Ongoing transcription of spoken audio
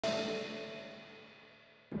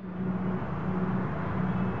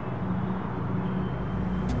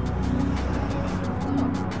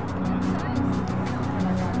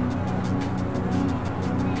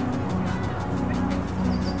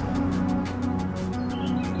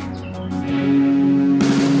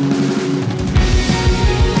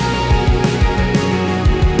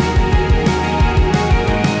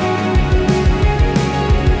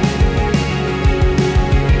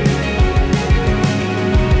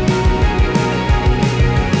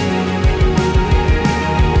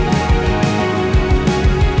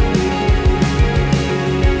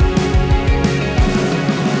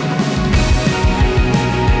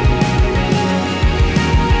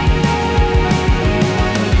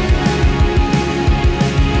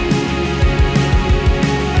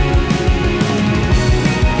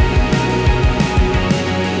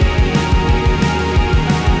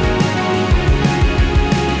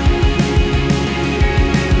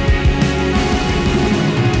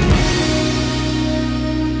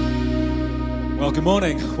Well, good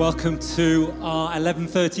morning. Welcome to our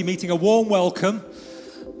 11:30 meeting. A warm welcome,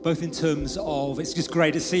 both in terms of it's just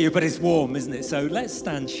great to see you, but it's warm, isn't it? So let's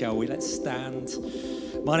stand, shall we? Let's stand.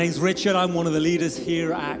 My name's Richard. I'm one of the leaders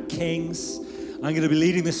here at King's. I'm going to be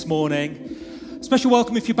leading this morning. Special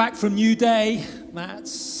welcome if you're back from New Day.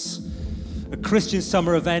 That's a Christian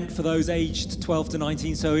summer event for those aged 12 to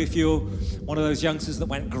 19. So if you're one of those youngsters that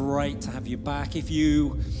went, great to have you back. If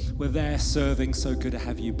you were there serving, so good to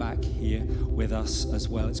have you back here with us as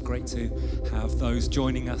well. It's great to have those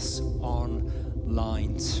joining us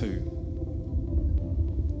online too.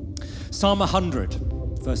 Psalm 100,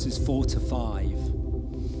 verses 4 to 5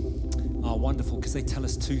 are wonderful because they tell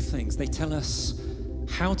us two things. They tell us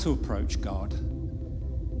how to approach God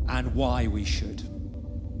and why we should.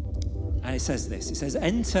 And it says this, it says,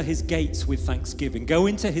 enter his gates with thanksgiving, go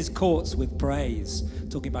into his courts with praise.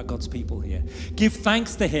 Talking about God's people here. Give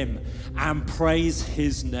thanks to him and praise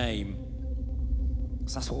his name.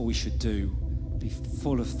 So that's what we should do. Be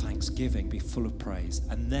full of thanksgiving, be full of praise.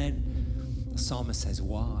 And then the psalmist says,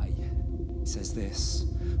 why? He says this,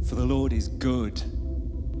 for the Lord is good.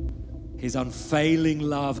 His unfailing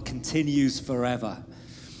love continues forever.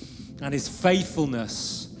 And his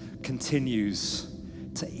faithfulness continues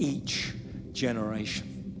to each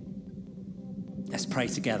generation. Let's pray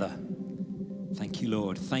together. Thank you,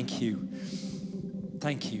 Lord. Thank you.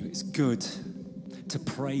 Thank you. It's good to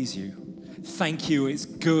praise you. Thank you. It's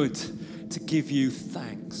good to give you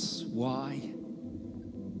thanks. Why?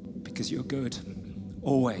 Because you're good.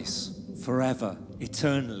 Always, forever,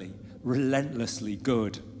 eternally, relentlessly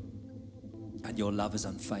good. And your love is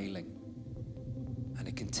unfailing. And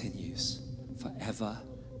it continues forever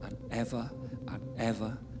and ever and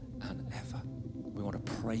ever and ever. We want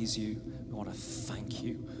to praise you. We want to thank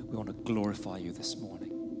you. We want to glorify you this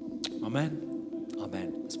morning. Amen.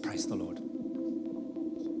 Amen. Let's praise the Lord.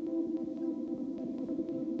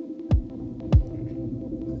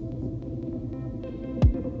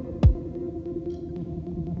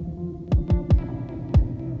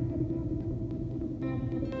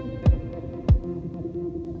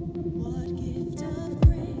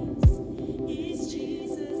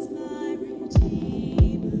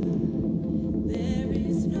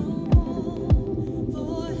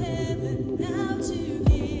 Heaven now to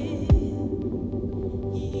give.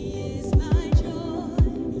 He is my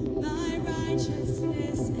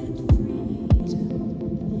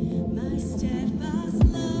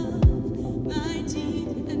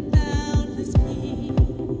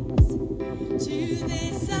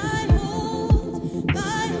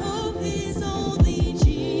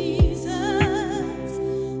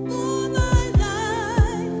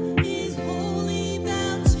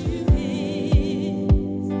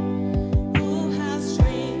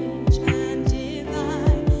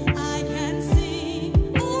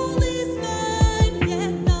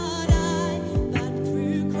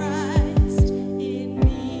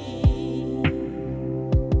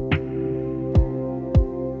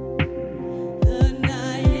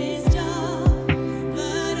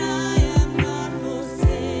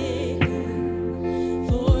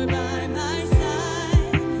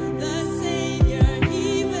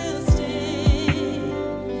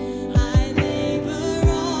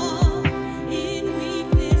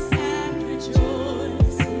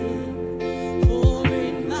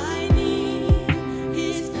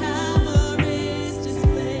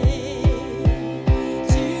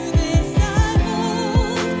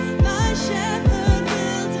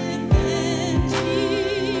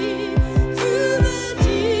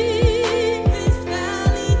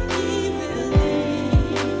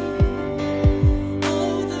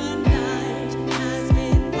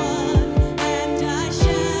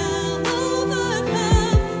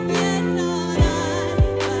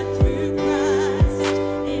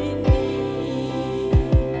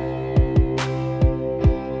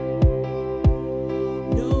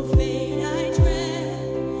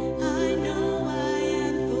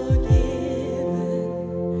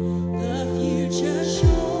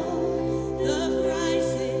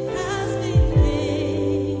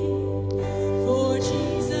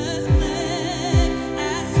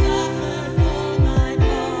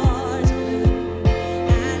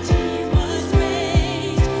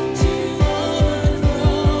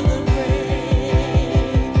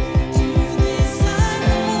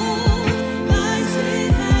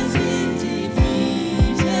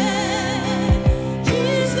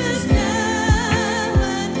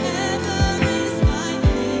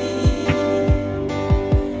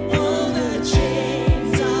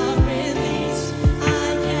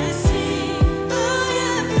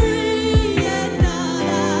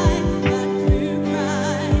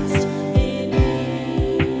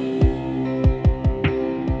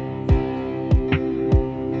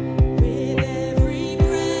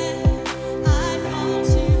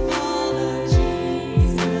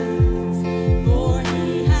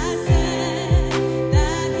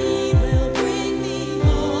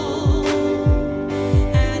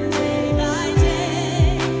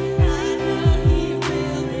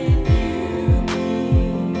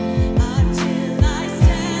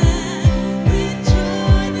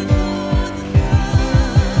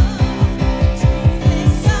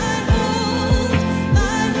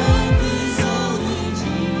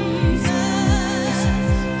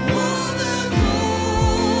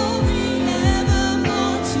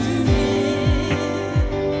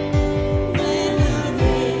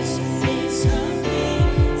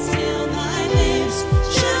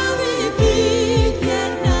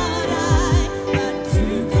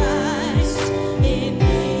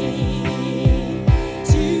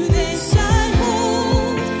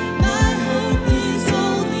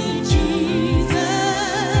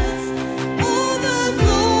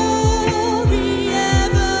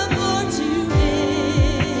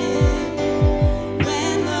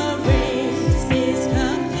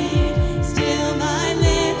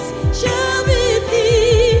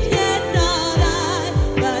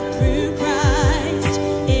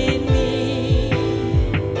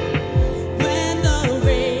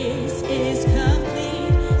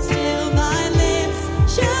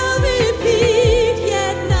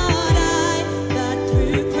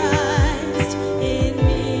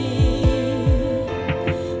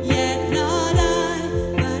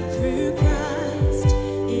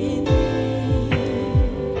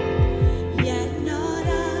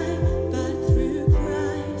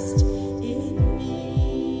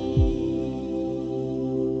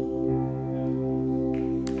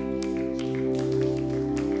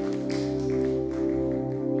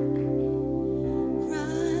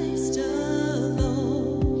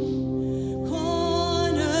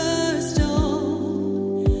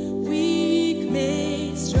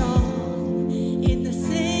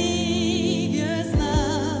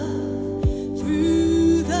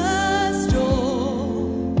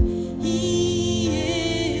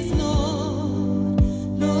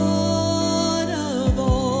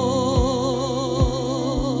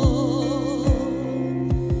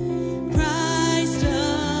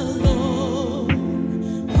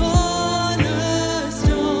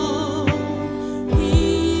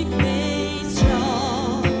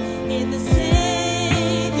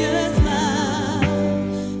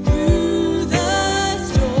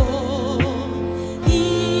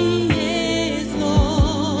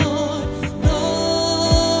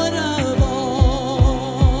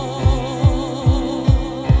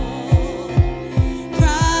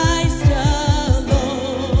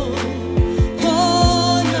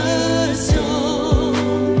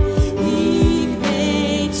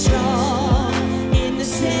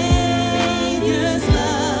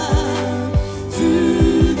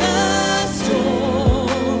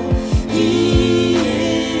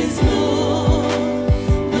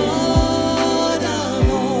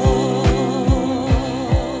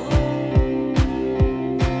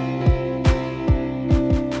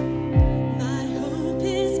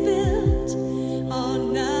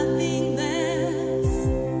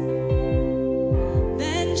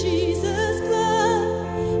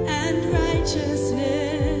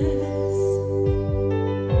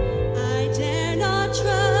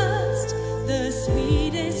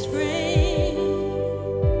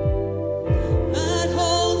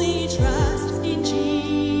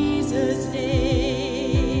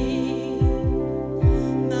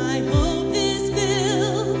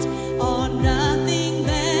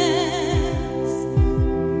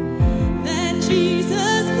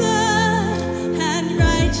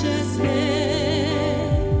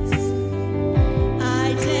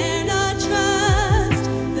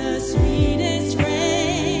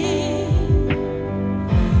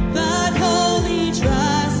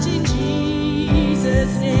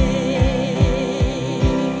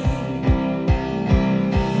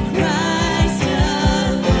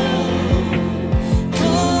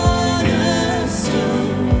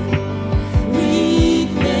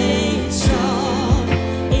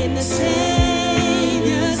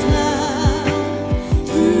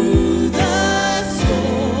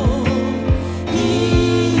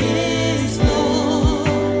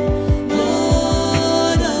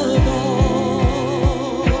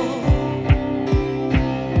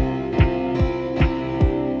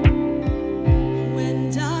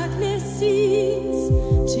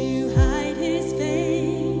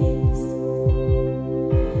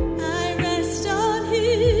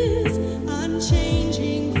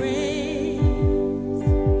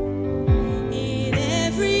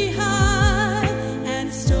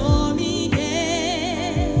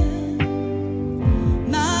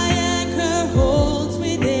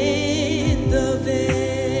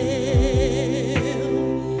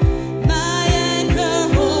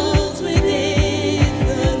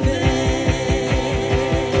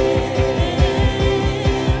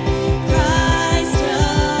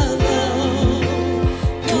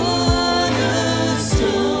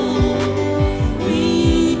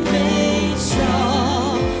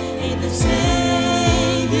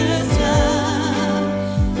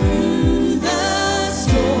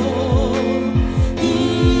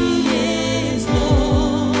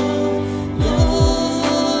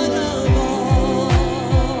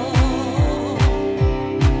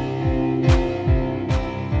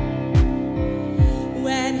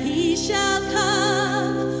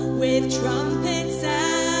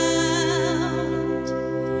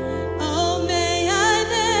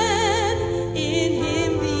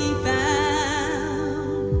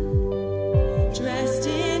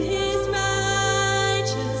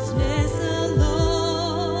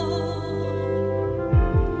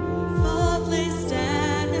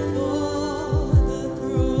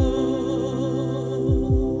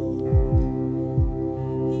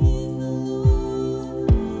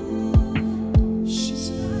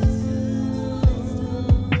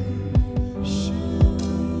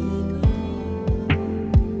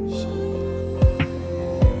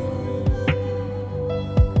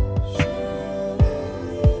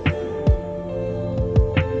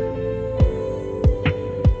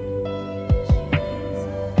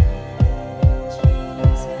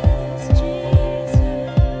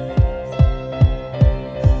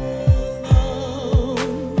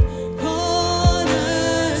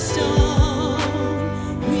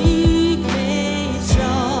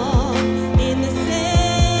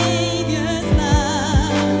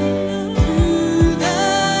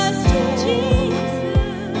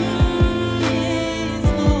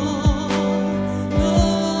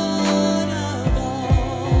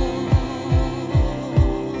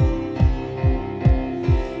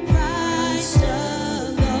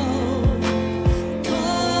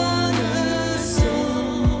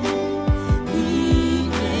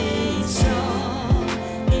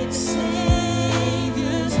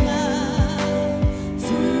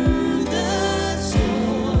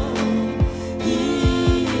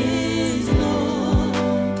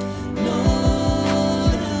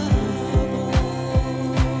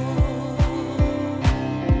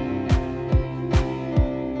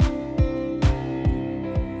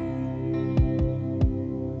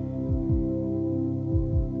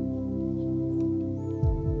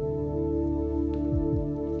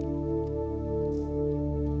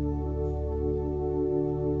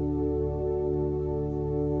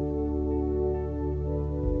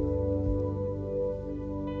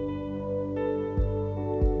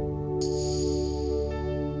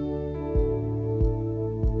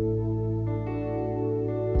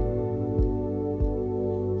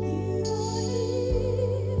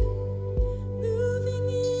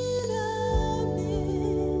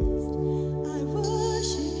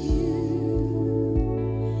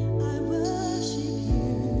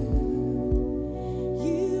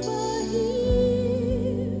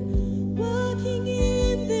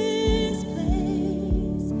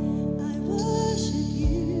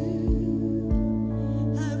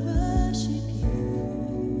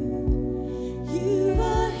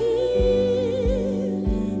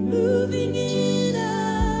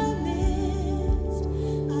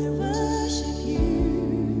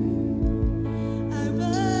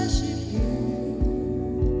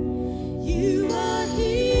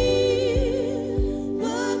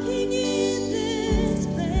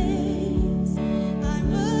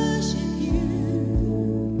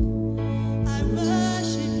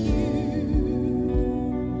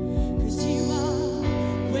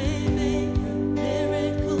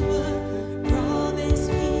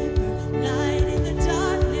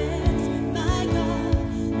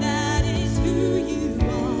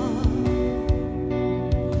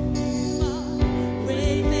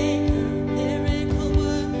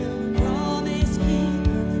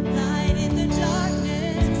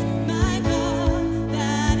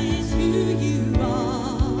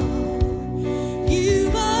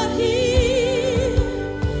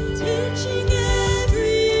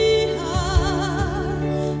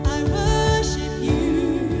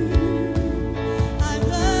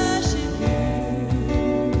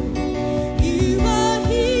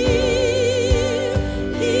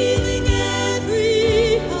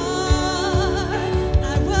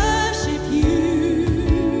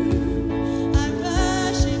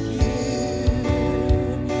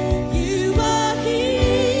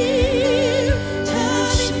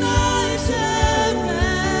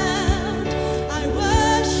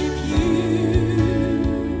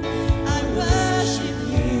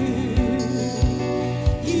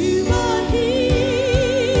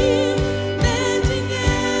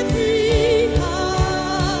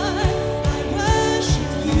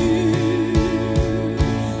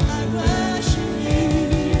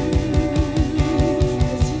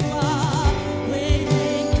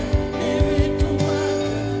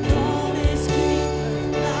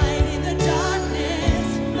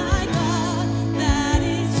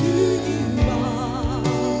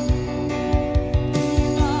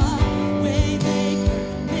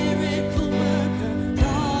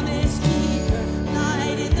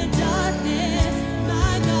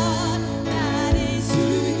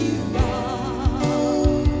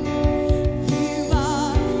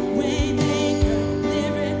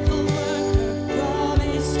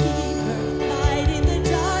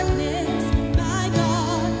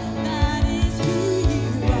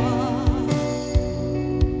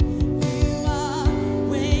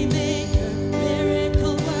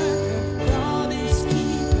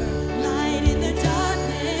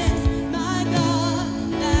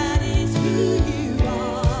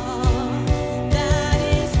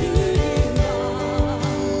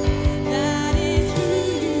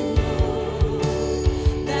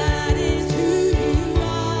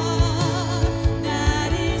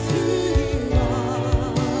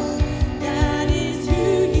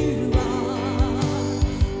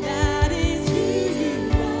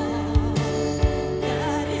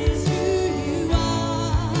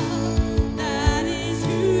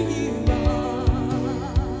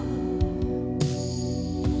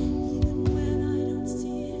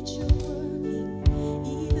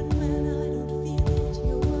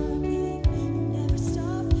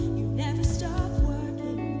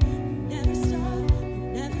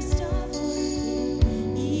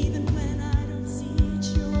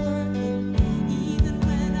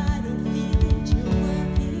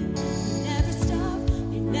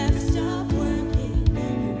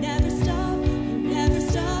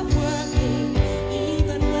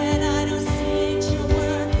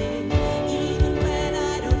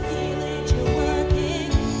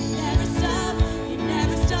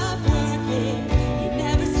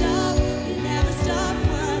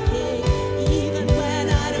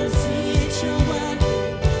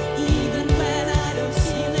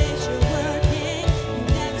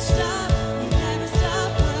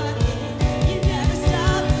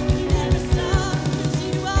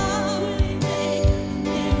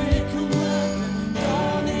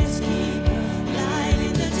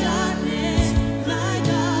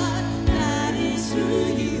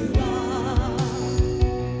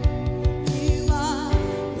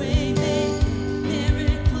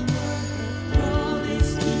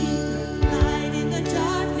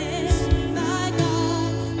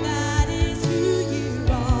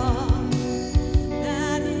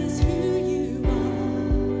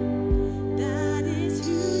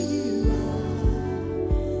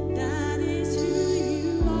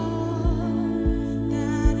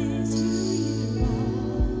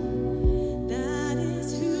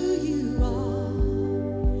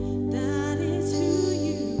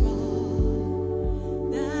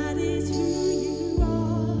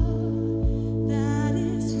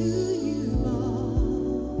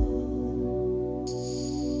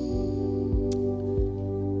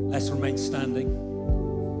standing.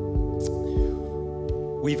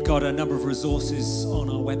 We've got a number of resources on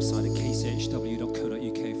our website at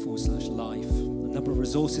kchw.co.uk/life. A number of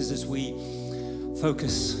resources as we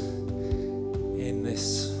focus in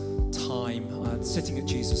this time sitting at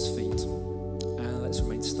Jesus' feet. Let's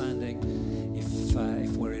remain standing. If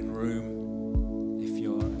we're in room, if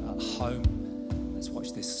you're at home, let's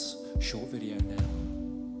watch this short video now.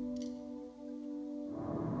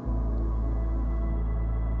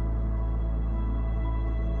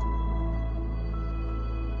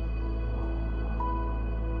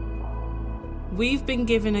 We've been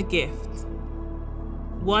given a gift,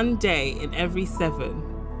 one day in every 7.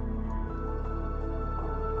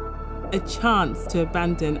 A chance to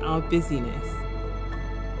abandon our busyness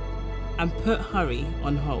and put hurry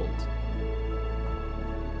on hold.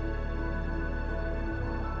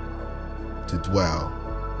 To dwell,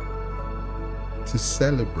 to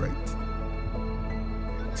celebrate,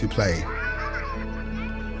 to play,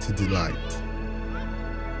 to delight,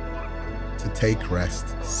 to take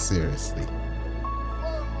rest seriously,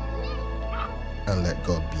 and let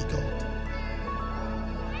God be God.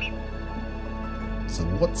 So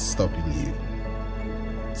what's stopping you?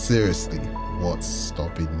 Seriously, what's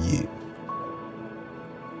stopping you?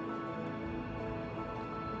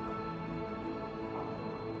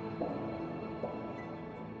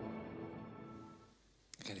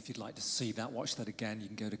 Again, if you'd like to see that, watch that again, you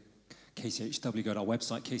can go to KCHW, go to our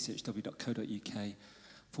website,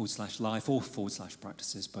 kchw.co.uk/life or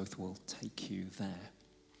 /practices. Both will take you there.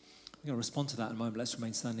 I'm going to respond to that in a moment. Let's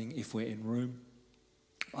remain standing if we're in room.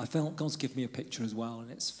 I felt God's given me a picture as well, and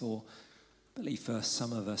it's for, I believe, for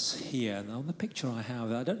some of us here. And on the picture I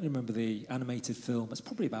have, I don't remember the animated film. It's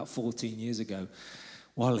probably about 14 years ago.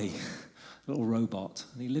 Wally, a little robot,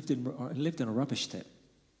 and he lived in a rubbish tip.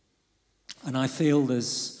 And I feel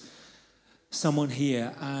there's someone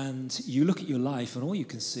here, and you look at your life, and all you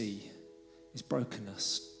can see is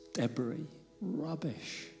brokenness, debris,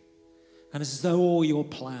 rubbish. And it's as though all your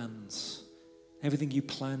plans, everything you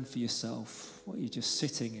planned for yourself, you're just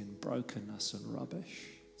sitting in brokenness and rubbish.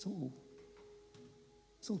 It's all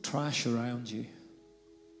trash around you.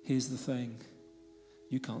 Here's the thing.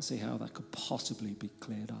 You can't see how that could possibly be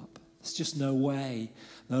cleared up. There's just no way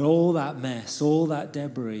that all that mess, all that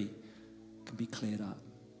debris can be cleared up.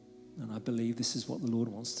 And I believe this is what the Lord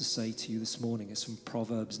wants to say to you this morning. It's from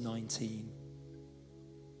Proverbs 19.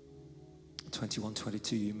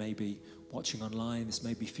 21-22, you may be watching online, this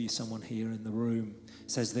may be for you, someone here in the room.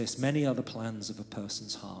 It says this: many are the plans of a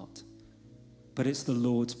person's heart, but it's the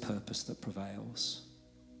Lord's purpose that prevails.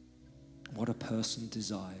 What a person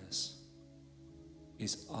desires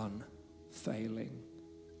is unfailing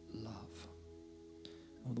love.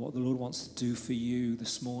 And what the Lord wants to do for you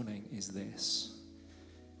this morning is this.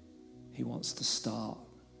 He wants to start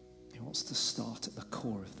at the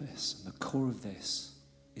core of this. And the core of this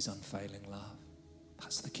is unfailing love.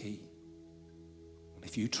 That's the key. And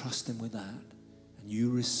if you trust him with that and you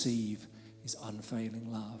receive his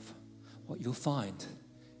unfailing love, what you'll find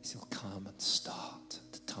is he'll come and start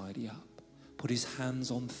to tidy up, put his hands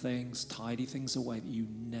on things, tidy things away that you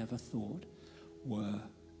never thought were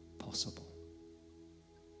possible.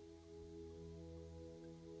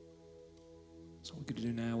 So what we're going to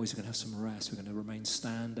do now is we're going to have some rest. We're going to remain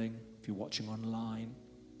standing. If you're watching online,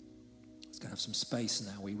 it's going to have some space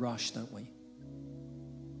now. We rush, don't we?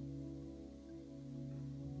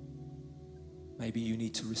 Maybe you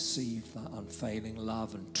need to receive that unfailing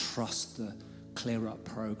love and trust the Clear Up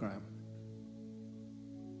program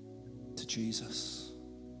to Jesus.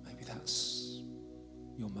 Maybe that's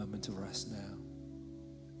your moment of rest now.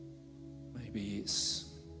 Maybe it's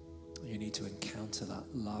you need to encounter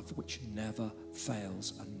that love which never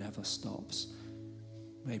fails and never stops.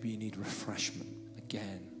 Maybe you need refreshment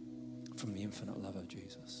again from the infinite love of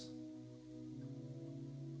Jesus.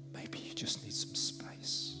 Maybe you just need some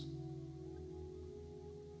space.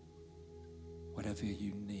 Whatever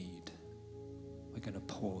you need, we're going to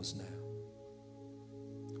pause now.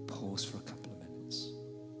 Pause for a couple of minutes.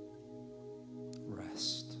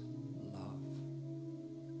 Rest, love,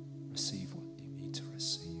 receive what you need to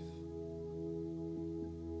receive.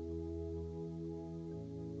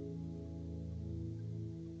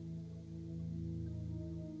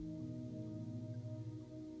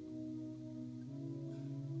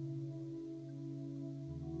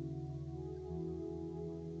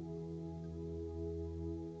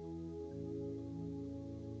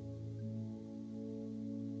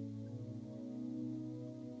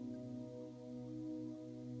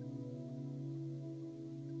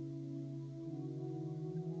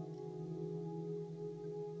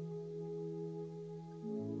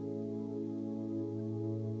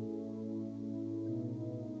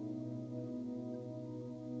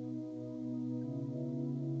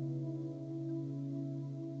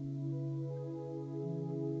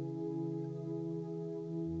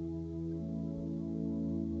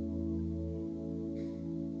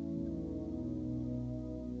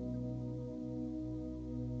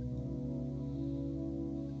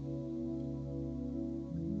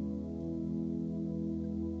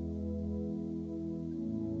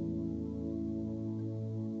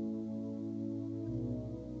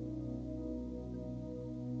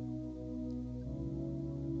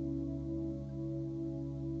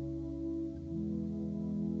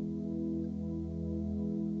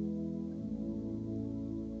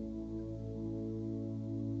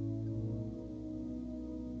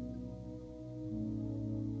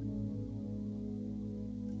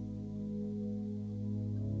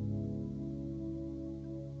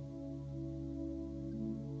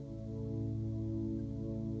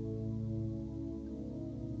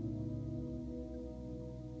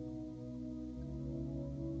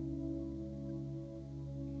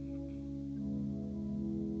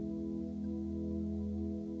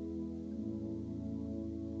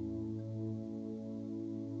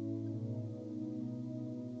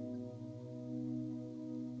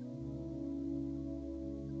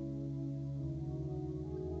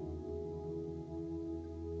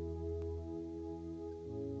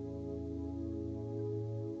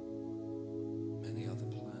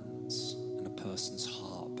 person's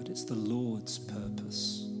heart, but it's the Lord's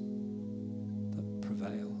purpose that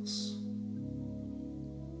prevails.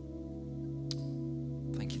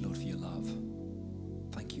 Thank you, Lord, for your love.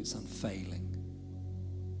 Thank you, it's unfailing.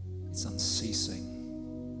 It's unceasing.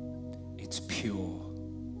 It's pure.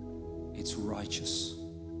 It's righteous.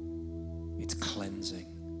 It's cleansing.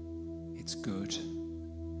 It's good.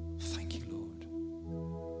 Thank you, Lord.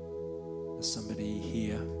 There's somebody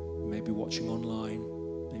here, maybe watching online,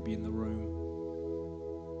 maybe in the room,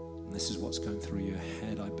 and this is what's going through your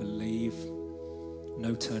head. I believe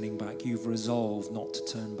no turning back. You've resolved not to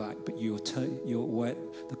turn back, but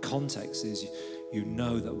the context is you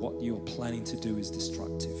know that what you're planning to do is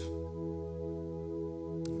destructive.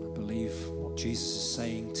 And I believe what Jesus is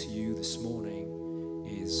saying to you this morning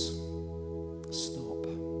is stop.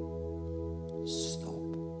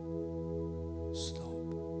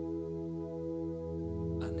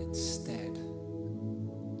 And instead,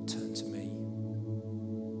 turn to me.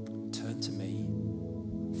 Turn to me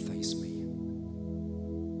and face me.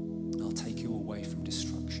 I'll take you away from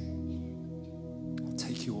destruction. I'll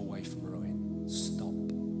take you away from ruin. Stop.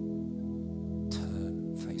 Turn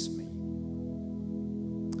and face me.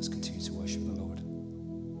 Let's continue to worship the Lord.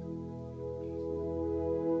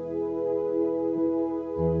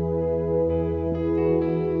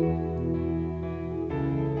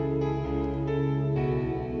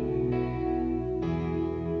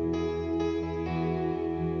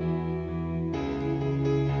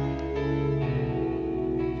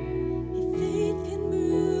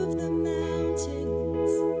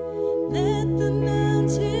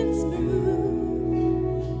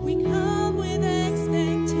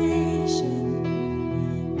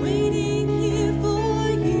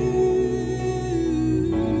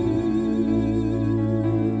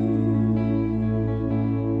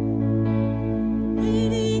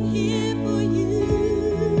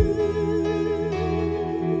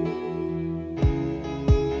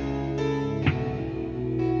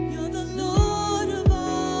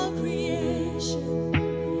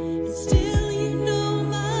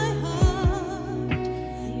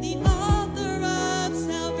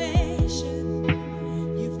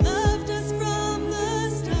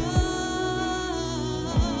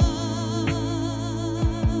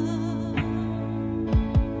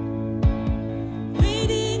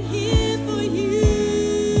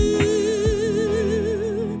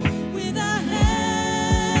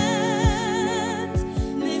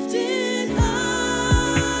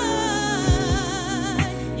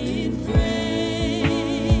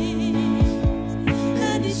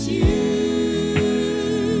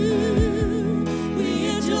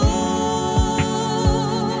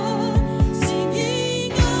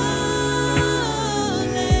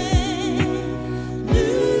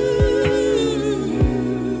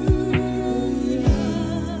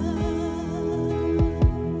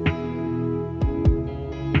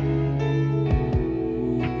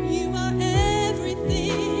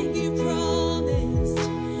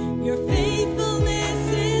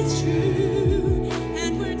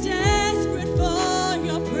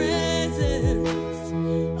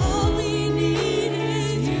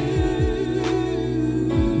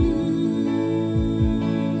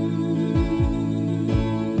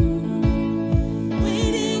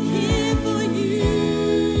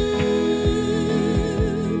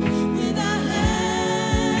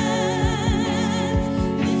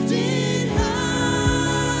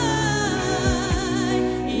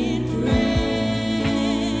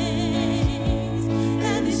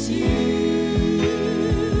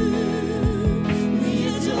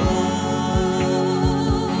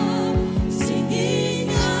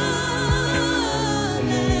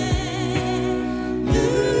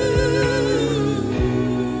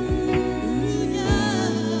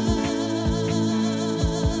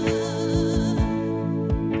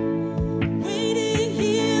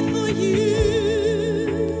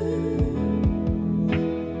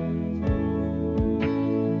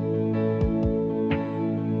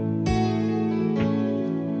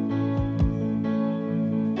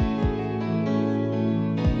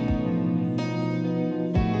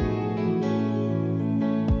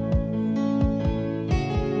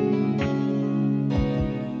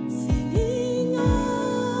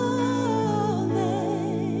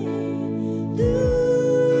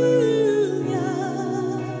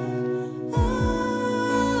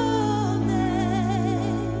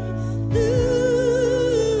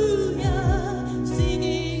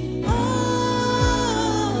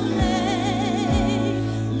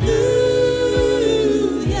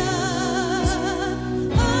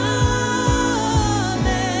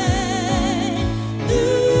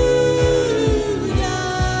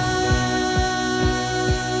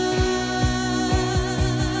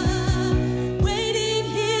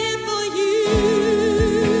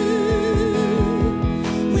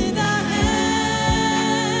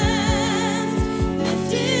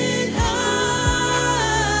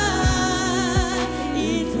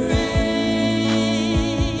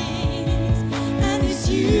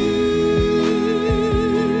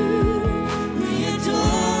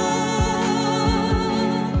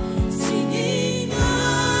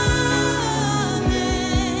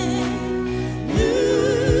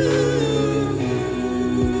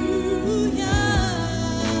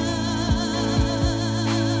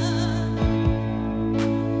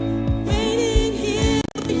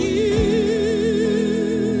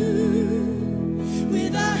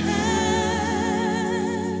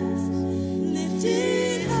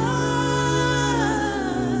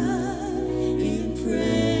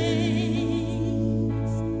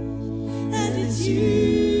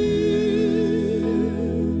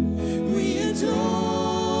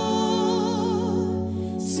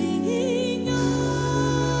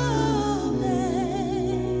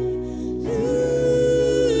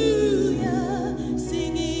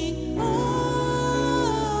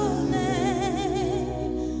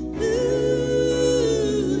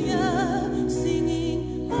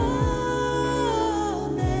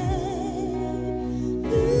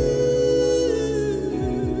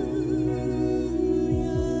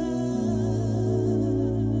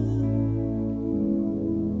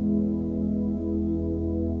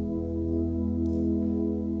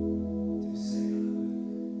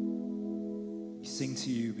 to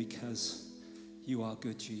you because you are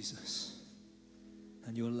good, Jesus.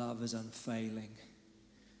 And your love is unfailing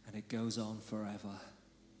and it goes on forever.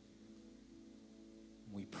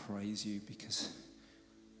 We praise you because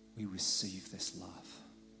we receive this love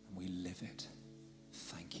and we live it.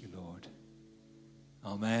 Thank you, Lord.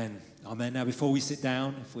 Amen. Amen. Now, before we sit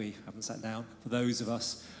down, if we haven't sat down, for those of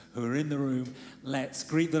us who are in the room, let's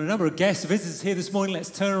greet the number of guest visitors here this morning. Let's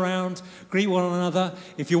turn around, greet one another.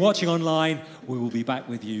 If you're watching online, we will be back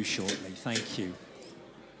with you shortly. Thank you.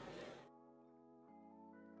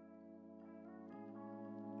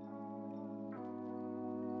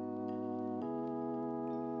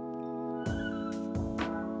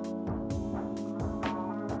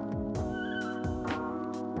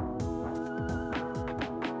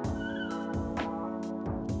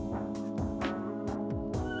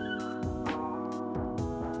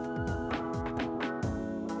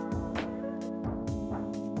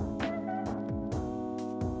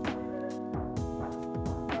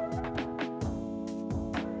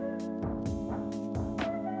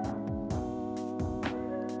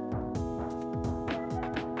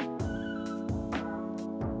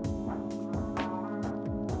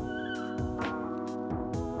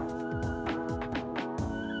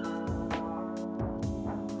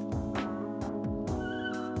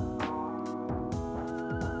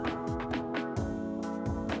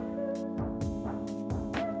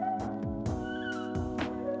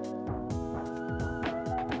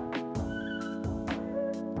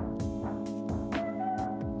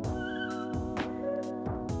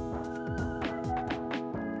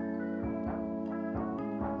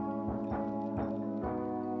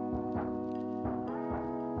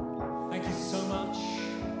 Thank you so much.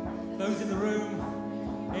 Those in the room,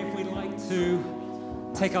 if we'd like to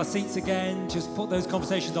take our seats again, just put those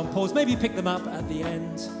conversations on pause. Maybe pick them up at the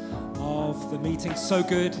end of the meeting. So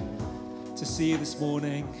good to see you this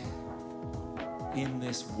morning in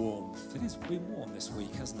this warmth. It has been warm this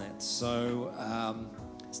week, hasn't it? So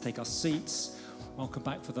let's take our seats. Welcome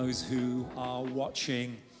back for those who are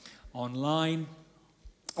watching online.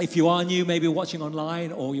 If you are new, maybe watching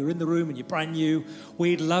online, or you're in the room and you're brand new,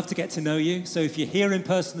 we'd love to get to know you. So if you're here in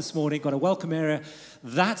person this morning, got a welcome area.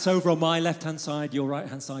 That's over on my left-hand side, your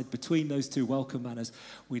right-hand side, between those two welcome banners.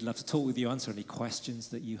 We'd love to talk with you, answer any questions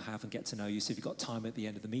that you have and get to know you. So if you've got time at the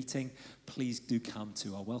end of the meeting, please do come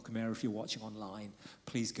to our welcome area. If you're watching online,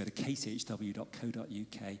 please go to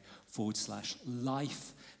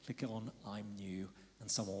kchw.co.uk/life. Click on I'm New, and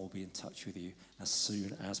someone will be in touch with you as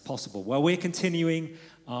soon as possible. Well, we're continuing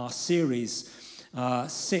our series,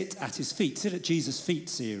 Sit at His Feet, Sit at Jesus' Feet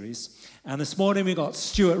series. And this morning we've got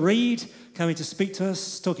Stuart Reed coming to speak to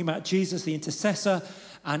us, talking about Jesus, the Intercessor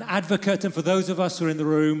and Advocate. And for those of us who are in the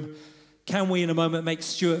room, can we in a moment make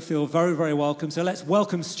Stuart feel very, very welcome? So let's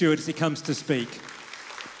welcome Stuart as he comes to speak.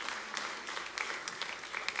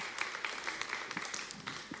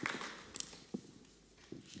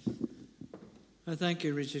 Thank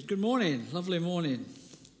you, Richard. Good morning. Lovely morning.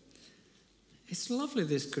 It's lovely,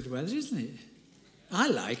 this good weather, isn't it? I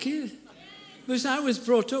like it. Because I was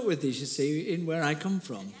brought up with this, you see, in where I come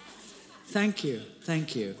from. Thank you.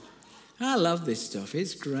 Thank you. I love this stuff.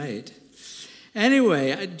 It's great.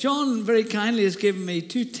 Anyway, John very kindly has given me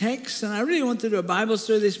two texts, and I really want to do a Bible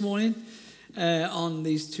study this morning on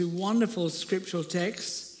these two wonderful scriptural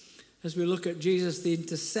texts as we look at Jesus, the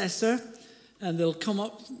Intercessor, and they'll come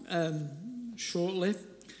up shortly,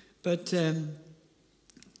 but the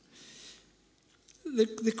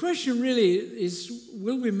question really is,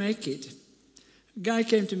 will we make it? A guy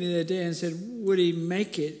came to me the other day and said, would he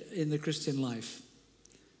make it in the Christian life?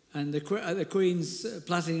 And at the Queen's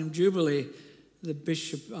Platinum Jubilee, the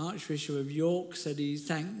Archbishop of York said he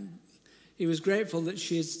was grateful that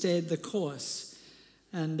she had stayed the course.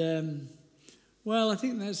 And well, I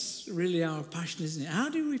think that's really our passion, isn't it? How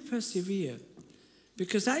do we persevere?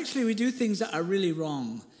 Because actually we do things that are really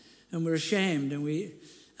wrong, and we're ashamed,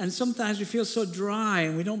 and sometimes we feel so dry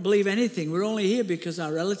and we don't believe anything. We're only here because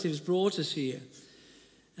our relatives brought us here,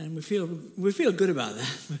 and we feel good about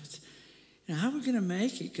that. But how are we going to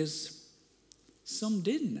make it? Because some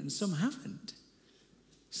didn't and some haven't.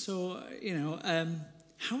 So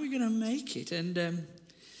how are we going to make it? And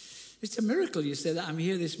it's a miracle, you say, that I'm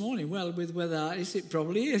here this morning. Well, with weather like this, it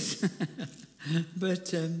probably is.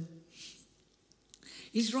 But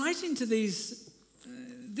he's writing to these.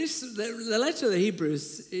 The letter of the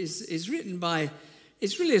Hebrews is written by.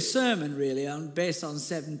 It's really a sermon, really, based on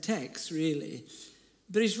 7 texts, really.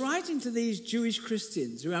 But he's writing to these Jewish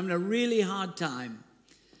Christians who are having a really hard time.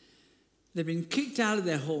 They've been kicked out of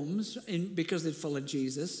their homes because they'd followed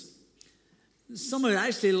Jesus. Some have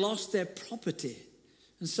actually lost their property,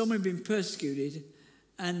 and some have been persecuted,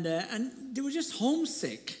 and they were just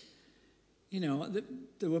homesick. You know,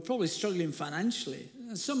 they were probably struggling financially.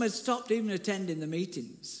 And some had stopped even attending the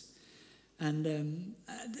meetings. And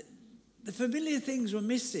the familiar things were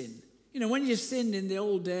missing. You know, when you sinned in the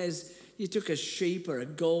old days, you took a sheep or a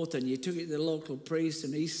goat and you took it to the local priest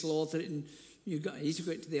and he slaughtered it and he took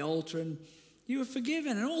it to the altar and you were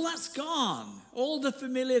forgiven. And all that's gone. All the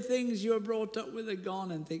familiar things you were brought up with are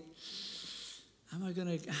gone, and think, how am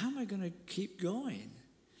I going to keep going?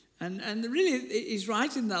 And really, he's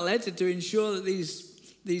writing that letter to ensure that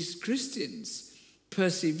these Christians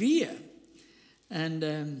persevere.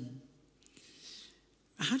 And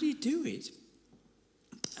how do you do it?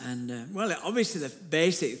 And well, obviously, the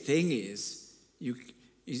basic thing is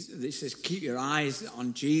it says keep your eyes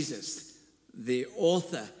on Jesus, the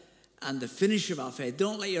author and the finisher of our faith.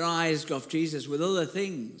 Don't let your eyes go off Jesus with other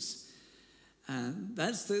things. And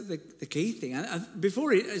that's the key thing. And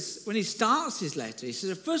when he starts his letter, he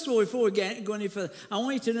says, first of all, before we go any further, I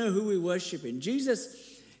want you to know who we're worshiping. Jesus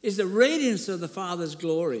is the radiance of the Father's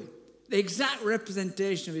glory, the exact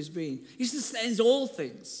representation of his being. He sustains all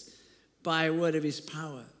things by a word of his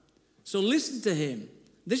power. So listen to him.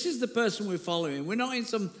 This is the person we're following. We're not in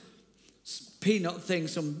some peanut thing,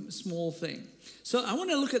 some small thing. So I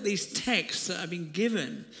want to look at these texts that I've been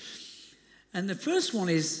given. And the first one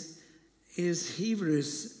is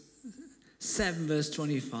Hebrews 7, verse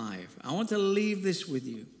 25. I want to leave this with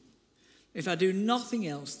you. If I do nothing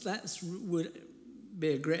else, that would be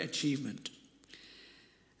a great achievement.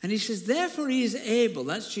 And he says, therefore he is able,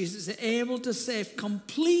 that's Jesus, able to save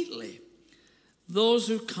completely those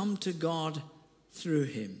who come to God through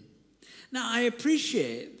him. Now, I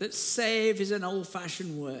appreciate that save is an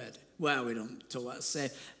old-fashioned word. Well, we don't talk about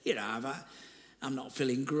save. You know, I'm not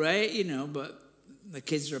feeling great, you know, but the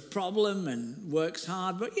kids are a problem and works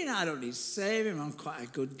hard. But, you know, I don't need saving. I'm quite a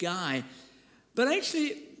good guy. But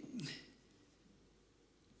actually,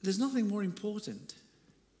 there's nothing more important.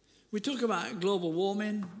 We talk about global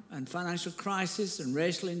warming and financial crisis and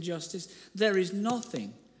racial injustice. There is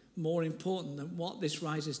nothing more important than what this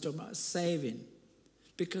writer is talking about, saving.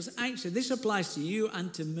 Because actually, this applies to you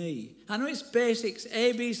and to me. I know it's basics,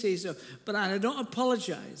 A, B, C, so, but I don't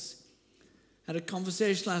apologize. I had a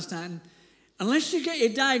conversation last night, and unless you get your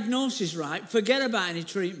diagnosis right, forget about any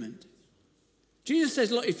treatment. Jesus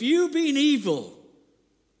says, look, if you've been evil?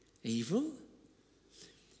 You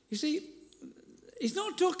see, he's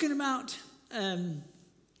not talking about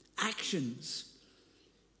actions.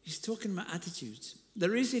 He's talking about attitudes.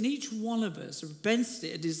 There is in each one of us a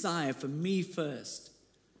propensity, a desire for me first.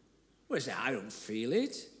 Well, you say, I don't feel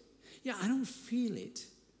it. Yeah, I don't feel it.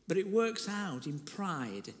 But it works out in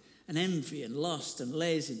pride and envy and lust and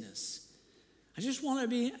laziness. I just want to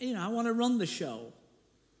be, you know, I want to run the show.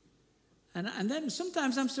 And then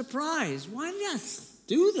sometimes I'm surprised. Why did I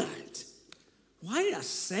do that? Why did I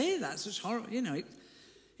say that? Such horrible, you know,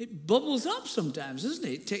 it bubbles up sometimes, doesn't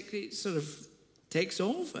it? It sort of takes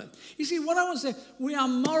over. You see, what I want to say, we are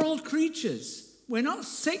moral creatures. We're not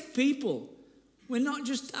sick people. We're not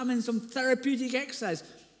just having some therapeutic exercise.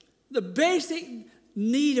 The basic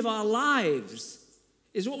need of our lives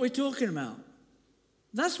is what we're talking about.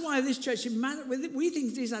 That's why this church, we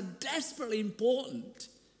think these are desperately important.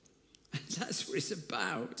 That's what it's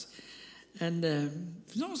about. And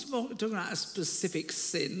it's not talking about specific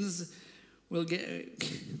sins. We'll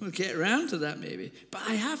get around to that maybe. But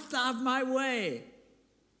I have to have my way.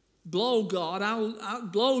 Blow God, I'll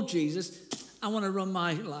blow Jesus. I want to run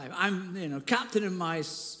my life. I'm, you know, captain of my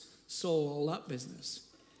soul, all that business.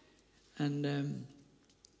 And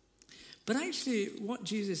but actually, what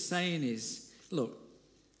Jesus is saying is, look,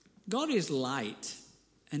 God is light,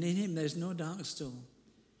 and in him there's no dark at all.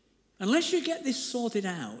 Unless you get this sorted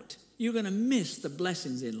out, you're going to miss the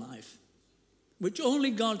blessings in life, which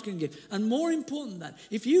only God can give. And more important than that,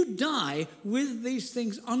 if you die with these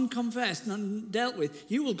things unconfessed and undealt with,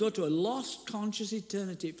 you will go to a lost conscious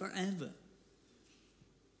eternity forever.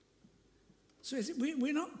 So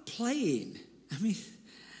we're not playing. I mean,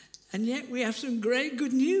 and yet we have some great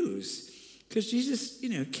good news. Because Jesus, you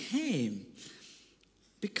know, came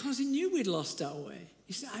because he knew we'd lost our way.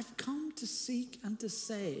 He said, I've come to seek and to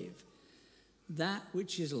save that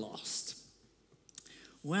which is lost.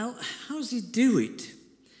 Well, how does he do it?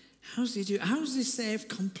 How does he save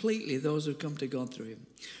completely those who come to God through him?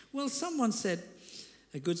 Well, someone said,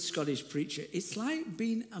 a good Scottish preacher, it's like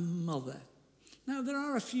being a mother. Now, there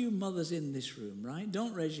are a few mothers in this room, right?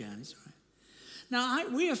 Don't raise your hands, right? Now,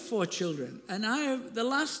 we have 4 children, and the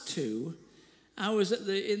last 2, I was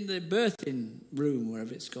in the birthing room,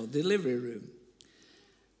 wherever it's called, delivery room.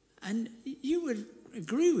 And you would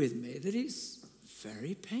agree with me that it's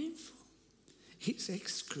very painful. It's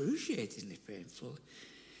excruciatingly painful.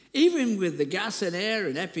 Even with the gas and air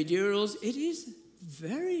and epidurals, it is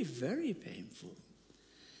very, very painful.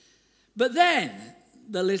 But then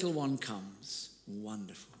the little one comes.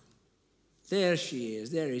 Wonderful. There she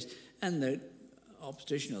is. There is. And the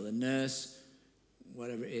obstetrician or the nurse,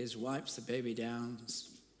 whatever it is, wipes the baby down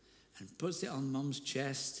and puts it on mum's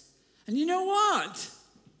chest. And you know what?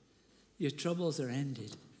 Your troubles are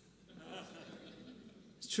ended.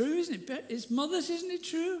 It's true, isn't it? It's mothers, isn't it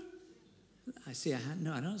true? I see a hand.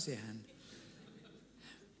 No, I don't see a hand.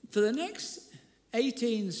 For the next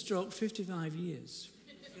 18-55 years,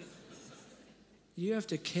 you have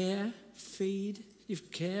to care, feed,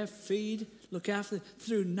 look after,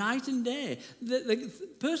 through night and day. The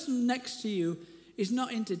person next to you is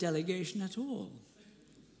not into delegation at all.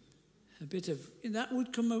 A bit of, that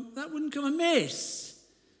wouldn't come amiss,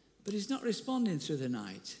 but he's not responding through the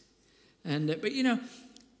night. But you know,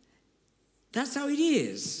 that's how it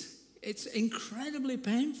is. It's incredibly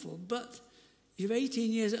painful, but you have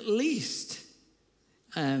 18 years at least.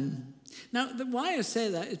 Now, why I say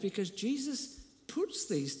that is because Jesus puts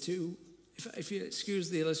these two, if you excuse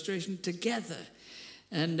the illustration, together.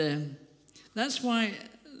 And that's why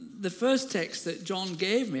the first text that John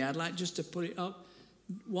gave me, I'd like just to put it up,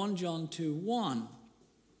 1 John 2:1.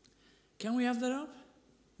 Can we have that up?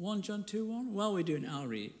 1 John 2:1? While we're doing it, I'll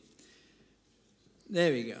read.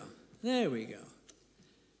 There we go. There we go.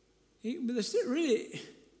 But there's really,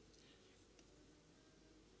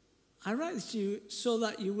 I write this to you so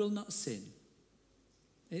that you will not sin.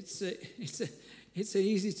 It's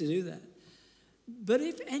easy to do that. But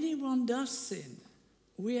if anyone does sin,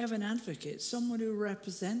 we have an advocate, someone who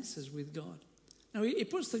represents us with God. Now, he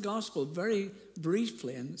puts the gospel very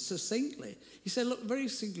briefly and succinctly. He said, look, very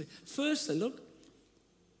succinctly. Firstly, look,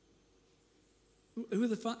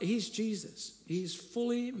 he's Jesus. He's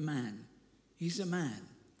fully man. He's a man.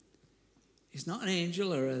 He's not an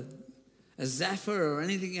angel or a zephyr or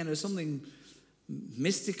anything, you know, something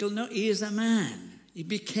mystical. No, he is a man. He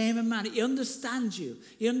became a man. He understands you.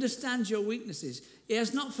 He understands your weaknesses. He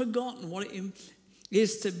has not forgotten what it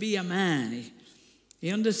is to be a man. He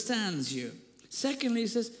understands you. Secondly, he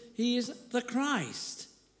says he is the Christ.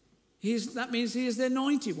 That means he is the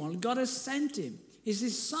anointed one. God has sent him. He's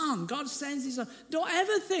his son. God sends his son. Don't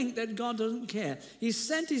ever think that God doesn't care. He's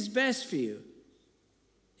sent his best for you.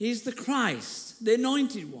 He's the Christ, the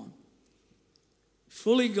anointed one.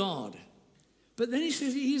 Fully God. But then he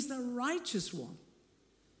says he is the righteous one.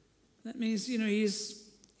 That means, you know,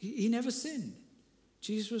 he never sinned.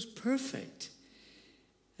 Jesus was perfect.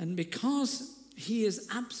 And because he is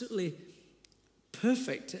absolutely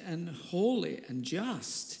perfect and holy and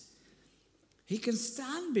just, he can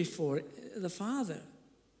stand before the Father.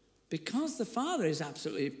 Because the Father is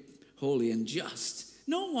absolutely holy and just.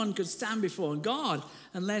 No one could stand before God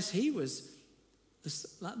unless he was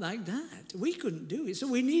like that. We couldn't do it. So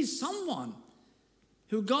we need someone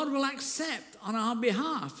who God will accept on our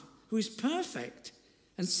behalf, who is perfect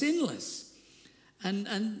and sinless.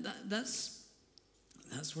 And that's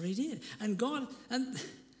what he did. And God, and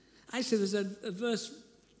actually there's a verse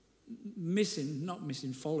not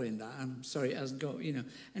missing, following that. I'm sorry, it hasn't got, you know.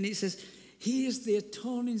 And it says, he is the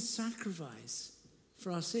atoning sacrifice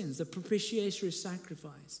for our sins, the propitiatory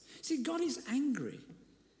sacrifice. See, God is angry.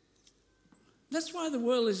 That's why the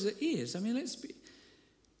world is as it is. I mean,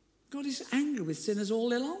 God is angry with sinners all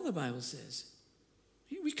day long, the Bible says.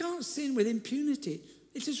 We can't sin with impunity.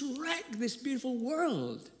 It has wrecked this beautiful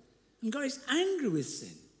world. And God is angry with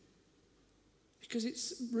sin because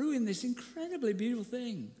it's ruined this incredibly beautiful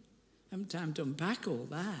thing. I haven't time to unpack all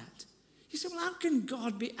that. You say, well, how can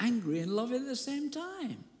God be angry and loving at the same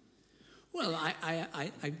time? Well,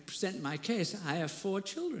 I present my case. I have 4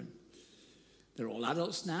 children. They're all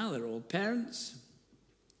adults now. They're all parents.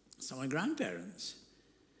 Some are grandparents.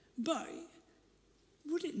 But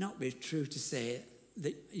would it not be true to say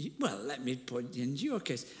that, well, let me put into your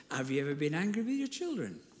case. Have you ever been angry with your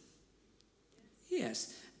children?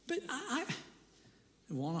 Yes. But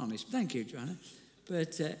one honest, thank you, Joanna.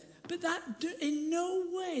 But that in no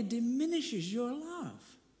way diminishes your love.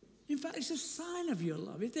 In fact, it's a sign of your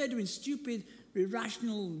love. If they're doing stupid,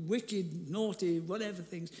 irrational, wicked, naughty, whatever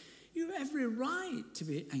things, you have every right to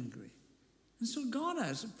be angry. And so God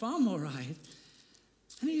has far more right.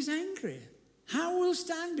 And he's angry. How will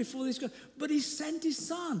stand before this God? But he sent his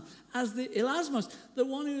son as the Elasmos,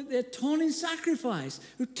 the atoning sacrifice,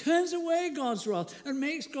 who turns away God's wrath and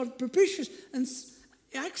makes God propitious and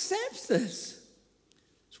accepts this.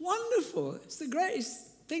 It's wonderful. It's the greatest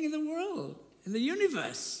thing in the world, in the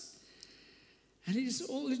universe. And it's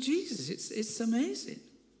all Jesus. It's amazing.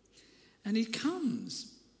 And he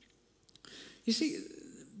comes. You see,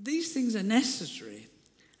 these things are necessary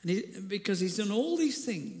because he's done all these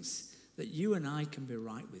things that you and I can be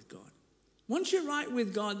right with God. Once you're right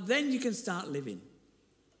with God, then you can start living.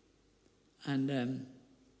 And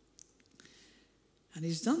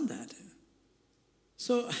he's done that.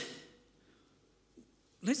 So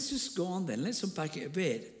let's just go on then. Let's unpack it a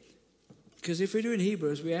bit. Because if we're doing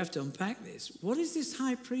Hebrews, we have to unpack this. What is this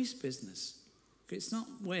high priest business? It's not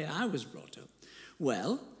where I was brought up.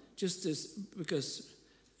 Well, because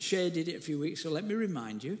Shay did it a few weeks ago, let me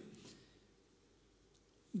remind you.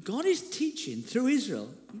 God is teaching through Israel.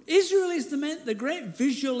 Israel is the great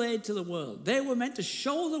visual aid to the world. They were meant to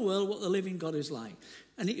show the world what the living God is like.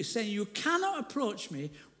 And he was saying, you cannot approach me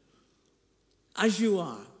as you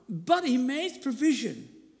are. But he made provision.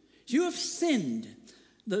 You have sinned.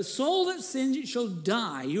 The soul that sins, it shall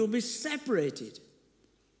die. You will be separated.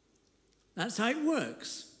 That's how it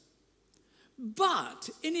works. But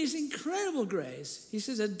in his incredible grace, he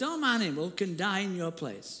says a dumb animal can die in your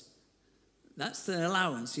place. That's the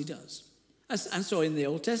allowance he does. And so in the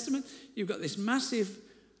Old Testament, you've got this massive,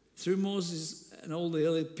 through Moses and all the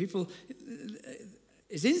other people,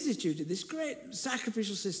 is instituted this great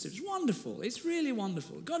sacrificial system. It's wonderful. It's really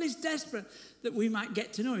wonderful. God is desperate that we might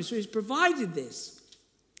get to know him. So he's provided this.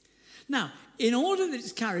 Now, in order that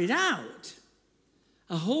it's carried out,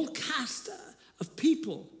 a whole caste of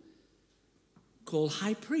people called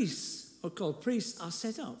high priests, or called priests, are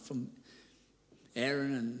set up from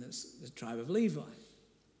Aaron and the tribe of Levi.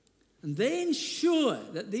 And they ensure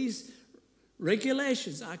that these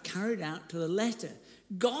regulations are carried out to the letter.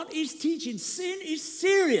 God is teaching. Sin is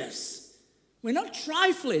serious. We're not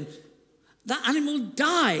trifling. That animal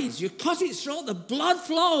dies. You cut its throat, the blood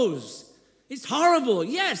flows. It's horrible.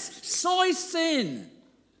 Yes, so is sin.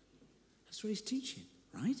 That's what he's teaching,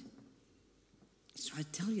 right? He's trying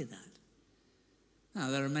to tell you that. Now,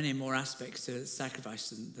 there are many more aspects to sacrifice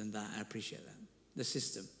than that. I appreciate that. The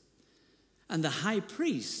system. And the high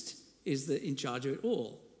priest is in charge of it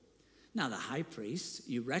all. Now, the high priest,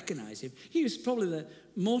 you recognize him. He was probably the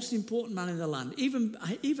most important man in the land,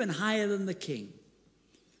 even higher than the king.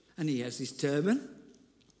 And he has his turban,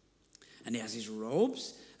 and he has his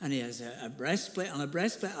robes, and he has a breastplate. On a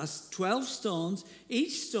breastplate has 12 stones.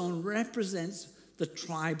 Each stone represents the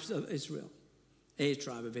tribes of Israel, a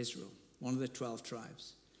tribe of Israel, one of the 12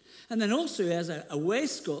 tribes. And then also he has a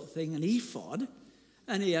waistcoat thing, an ephod,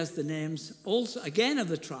 and he has the names also, again, of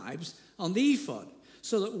the tribes on the ephod.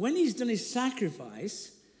 So that when he's done his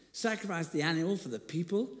sacrifice the animal for the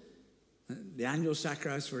people, the annual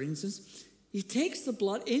sacrifice, for instance, he takes the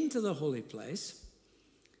blood into the holy place,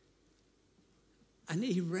 and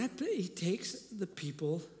he takes the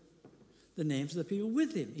people, the names of the people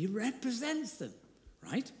with him. He represents them,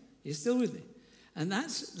 right? You're still with me? And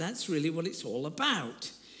that's really what it's all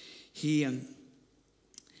about. And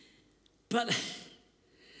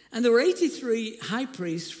there were 83 high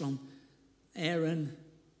priests from Aaron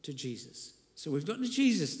to Jesus. So we've gotten to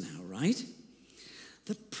Jesus now, right?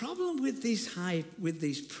 The problem with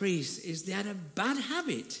these priests is they had a bad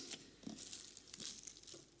habit.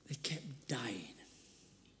 They kept dying.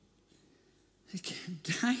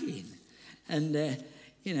 And,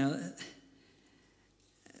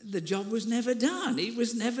 the job was never done. It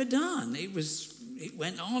was never done. It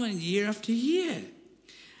went on year after year.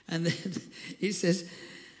 And then he says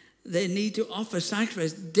they need to offer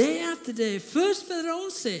sacrifice day after day, first for their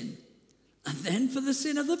own sin, and then for the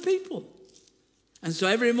sin of the people. And so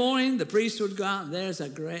every morning the priest would go out, and there's a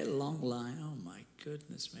great long line. Oh my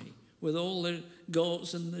goodness me. With all the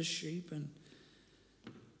goats and the sheep and,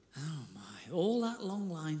 oh my, all that long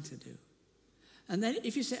line to do. And then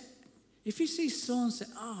if you see someone say,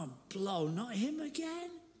 oh, blow, not him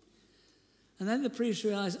again. And then the priest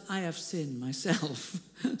realized, I have sinned myself.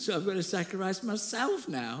 So I've got to sacrifice myself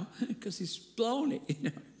now because he's blown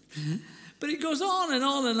it, But it goes on and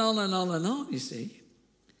on and on and on and on, you see.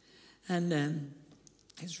 And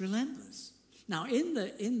it's relentless. Now, in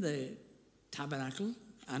the tabernacle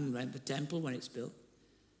and the temple when it's built,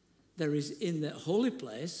 there is in the holy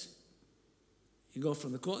place, you go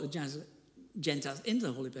from the court of the Gentiles into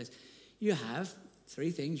the holy place, you have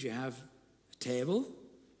three things. You have a table,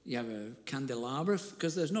 you have a candelabra,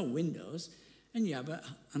 because there's no windows, and you have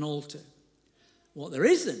an altar. What there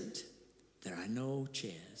isn't, there are no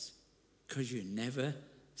chairs, because you never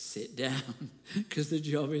sit down, because the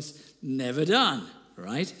job is never done,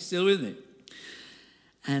 right? Still with me?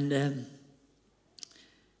 And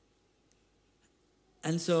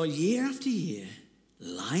so year after year,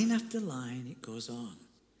 line after line, it goes on.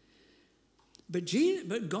 But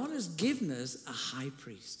God has given us a high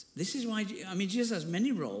priest. This is why, Jesus has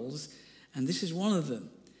many roles, and this is one of them.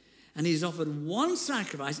 And he's offered one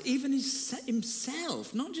sacrifice, even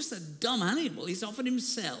himself, not just a dumb animal, he's offered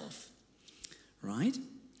himself, right?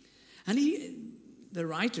 And the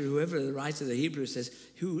writer, whoever the writer of the Hebrews says,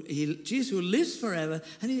 Jesus who lives forever,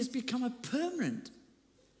 and he has become a permanent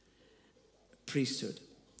priesthood.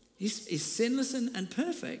 He's sinless and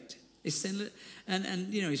perfect. He's sinless,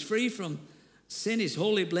 and he's free from sin. He's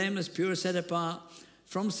holy, blameless, pure, set apart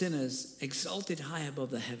from sinners, exalted high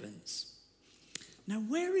above the heavens. Now,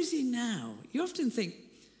 where is he now? You often think,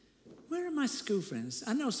 where are my school friends?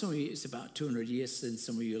 I know some of you, it's about 200 years since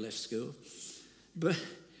some of you left school. But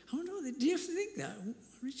I don't know, do you have to think that?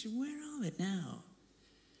 Richard, where are they now?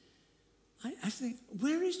 I think,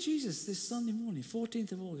 where is Jesus this Sunday morning,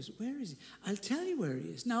 14th of August? Where is he? I'll tell you where he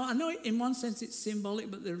is. Now, I know in one sense it's symbolic,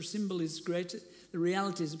 but the symbol is greater. The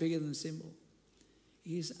reality is bigger than the symbol.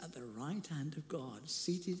 He is at the right hand of God,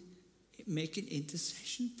 seated, making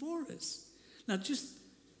intercession for us. Now,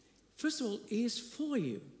 first of all, he is for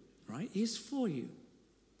you, right? He is for you.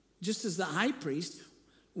 Just as the high priest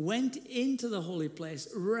went into the holy place,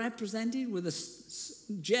 represented with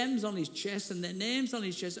the gems on his chest and their names on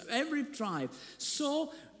his chest of every tribe.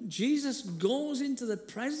 So Jesus goes into the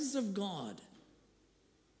presence of God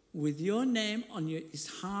with your name on his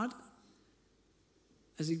heart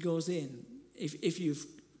as he goes in. If you've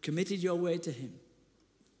committed your way to him,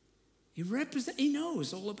 he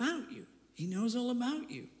knows all about you. He knows all about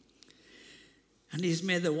you. And he's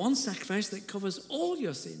made the one sacrifice that covers all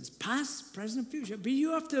your sins, past, present, and future. But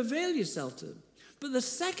you have to avail yourself to them. But the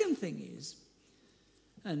second thing is,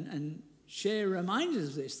 and Shay reminded us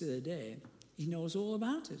of this the other day, he knows all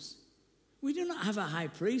about us. We do not have a high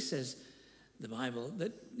priest, says the Bible,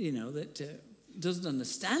 that doesn't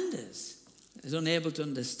understand us, is unable to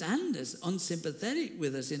understand us, unsympathetic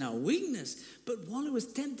with us in our weakness, but one who is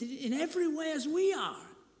tempted in every way as we are,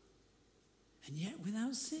 and yet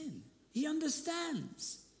without sin. He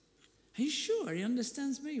understands. Are you sure he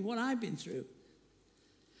understands me, what I've been through?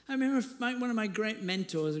 I remember one of my great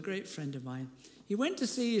mentors, a great friend of mine, he went to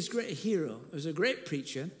see his great hero. He was a great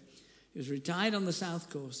preacher. He was retired on the South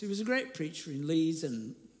Coast. He was a great preacher in Leeds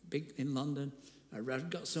and in London. I've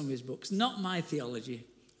got some of his books. Not my theology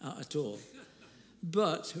at all.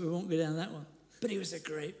 But we won't go down that one. But he was a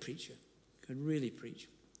great preacher. Could really preach.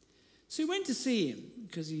 So he went to see him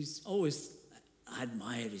because he's always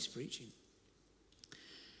admired his preaching.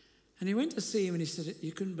 And he went to see him and he said,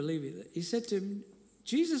 you couldn't believe it. He said to him,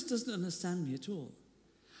 Jesus doesn't understand me at all.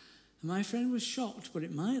 And my friend was shocked, put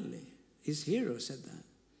it mildly. His hero said that.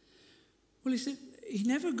 Well, he said, he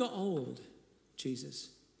never got old, Jesus.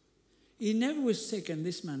 He never was sick, and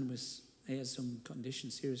this man he had some condition,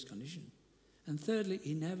 serious condition. And thirdly,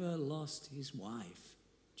 he never lost his wife.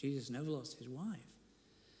 Jesus never lost his wife.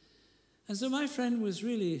 And so my friend was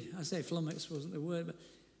really, I say flummoxed wasn't the word, but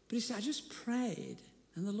he said, I just prayed.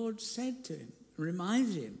 And the Lord said to him,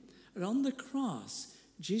 reminded him, that on the cross,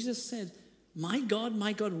 Jesus said, my God,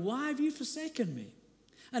 why have you forsaken me?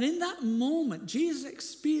 And in that moment, Jesus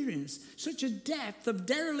experienced such a depth of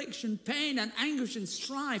dereliction, pain and anguish and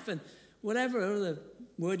strife and whatever other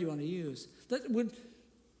word you want to use, that would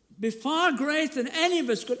be far greater than any of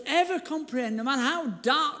us could ever comprehend, no matter how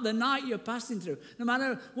dark the night you're passing through, no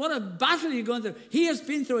matter what a battle you're going through. He has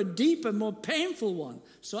been through a deeper, more painful one.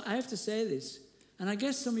 So I have to say this, and I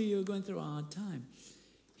guess some of you are going through a hard time.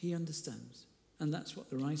 He understands, and that's what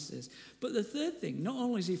the writer says. But the third thing, not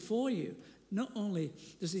only is he for you, not only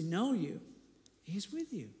does he know you, he's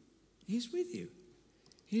with you. He's with you.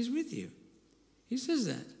 He's with you. He says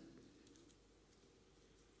that.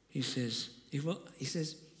 He says,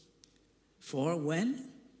 for when?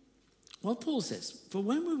 Well, Paul says, for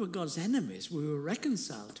when we were God's enemies, we were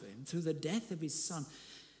reconciled to him through the death of his son.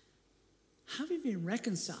 Having been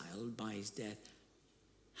reconciled by his death,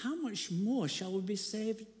 how much more shall we be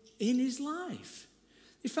saved in his life?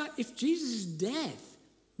 In fact, if Jesus' death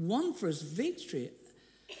won for us victory,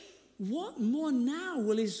 what more now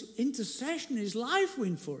will his intercession, his life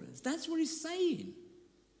win for us? That's what he's saying.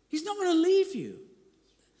 He's not going to leave you.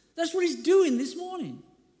 That's what he's doing this morning.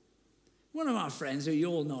 One of our friends, who you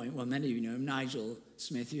all know him, well, many of you know him, Nigel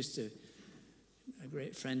Smith, a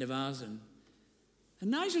great friend of ours. And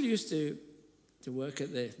Nigel used to work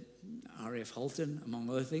at the RAF Halton, among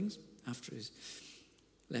other things, after he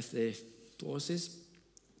left the forces.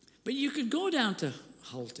 But you could go down to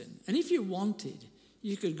Halton, and if you wanted,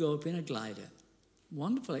 you could go up in a glider.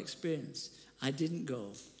 Wonderful experience. I didn't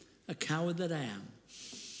go. A coward that I am.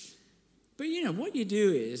 But, what you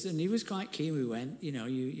do is, and he was quite keen we went,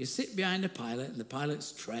 you sit behind a pilot, and the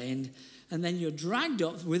pilot's trained, and then you're dragged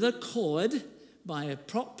up with a cord by a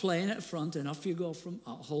prop plane at front, and off you go from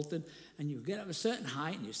Halton, and you get up a certain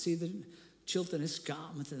height, and you see the Chiltern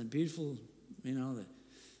Escarpment and the beautiful, the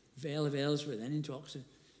Vale of Aylesbury, then into Oxford.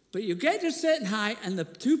 But you get to a certain height, and the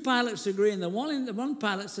two pilots agree, and the one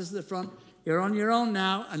pilot says to the front, "You're on your own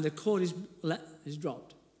now," and the cord is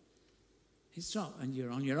dropped. It's dropped, and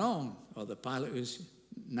you're on your own. Or the pilot who's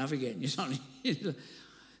navigating is on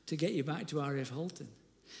to get you back to RAF Halton.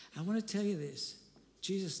 I want to tell you this.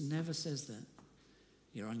 Jesus never says that.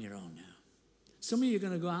 You're on your own now. Some of you are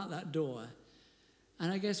going to go out that door,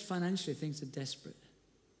 and I guess financially things are desperate.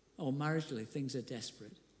 Or maritally things are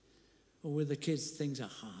desperate. Or with the kids things are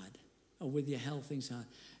hard. Or with your health things are hard.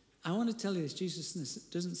 I want to tell you this. Jesus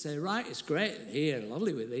doesn't say, right, it's great here,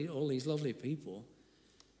 lovely with all these lovely people,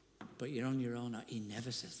 but you're on your own. He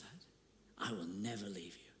never says that. I will never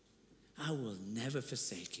leave you. I will never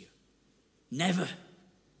forsake you. Never.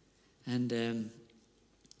 And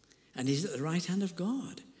he's at the right hand of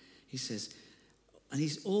God. He says, and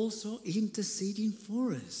he's also interceding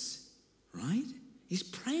for us, right? He's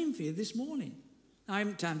praying for you this morning. I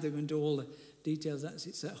haven't time to go into all the details.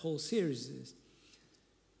 It's that whole series of this.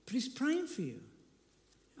 But he's praying for you.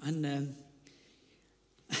 And,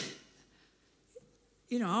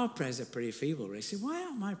 our prayers are pretty feeble. They say, why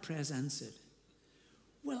aren't my prayers answered?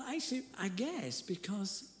 Well, actually, I guess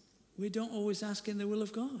because we don't always ask in the will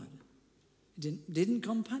of God. It didn't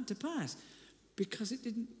come to pass because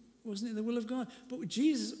wasn't in the will of God. But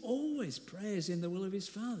Jesus always prays in the will of his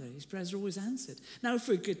Father. His prayers are always answered. Now, if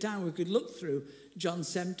we could time, we could look through John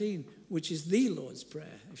 17, which is the Lord's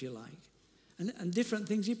Prayer, if you like, and different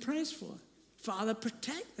things he prays for. Father,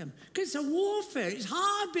 protect them. Because it's a warfare. It's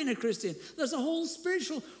hard being a Christian. There's a whole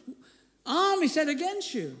spiritual army set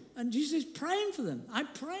against you. And Jesus is praying for them. I'm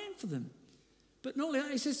praying for them. But not only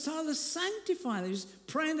that, he says, Father, sanctify them. He's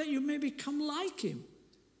praying that you may become like him.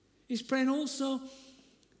 He's praying also,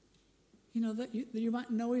 that you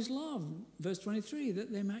might know his love. Verse 23,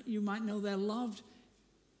 that you might know they're loved.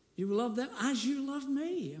 You will love them as you love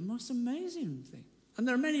me. A most amazing thing. And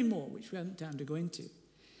there are many more, which we haven't time to go into.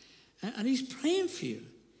 And he's praying for you.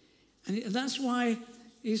 And that's why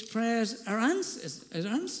his prayers are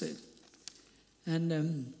answered.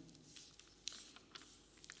 And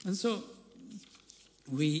so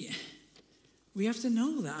we have to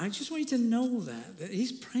know that. I just want you to know that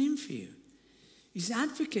he's praying for you. He's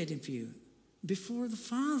advocating for you before the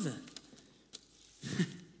Father.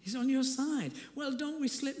 He's on your side. Well, don't we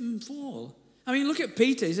slip and fall? I mean, look at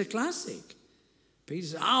Peter. He's a classic. Peter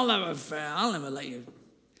says, I'll never fail.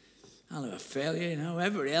 I'll never fail you,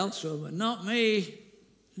 everybody else will, but not me.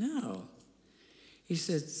 No. He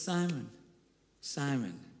said, Simon,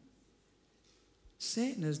 Simon,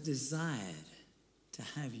 Satan has desired to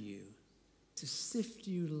have you, to sift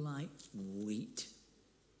you like wheat,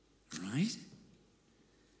 right?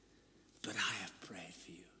 But I have prayed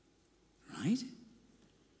for you, right?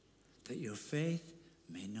 That your faith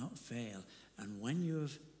may not fail. And when you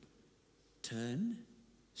have turned,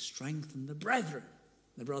 strengthen the brethren,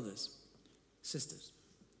 the brothers, sisters.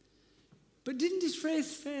 But didn't his faith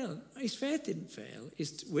fail? His faith didn't fail.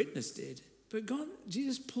 His witness did. But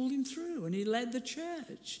Jesus pulled him through and he led the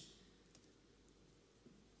church.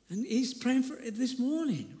 And he's praying for it this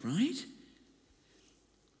morning, right?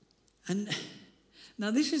 And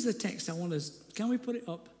now this is the text I want us. Can we put it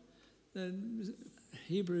up?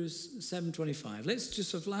 Hebrews 7:25. Let's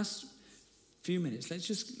just, for the last few minutes,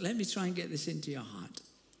 let me try and get this into your heart,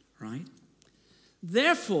 right?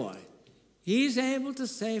 Therefore, he is able to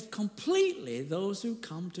save completely those who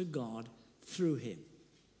come to God through him,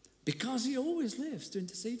 because he always lives to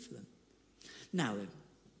intercede for them. Now then,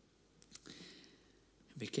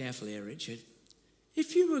 be careful here, Richard.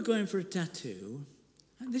 If you were going for a tattoo,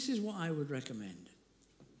 this is what I would recommend.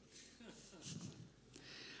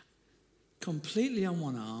 Completely on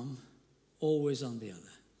one arm, always on the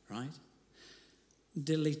other, right?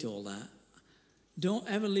 Delete all that. Don't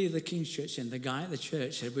ever leave the King's Church and the guy at the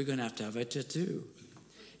church said, we're going to have a tattoo.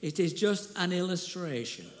 It is just an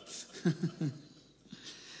illustration.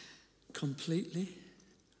 Completely,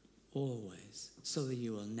 always, so that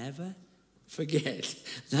you will never forget.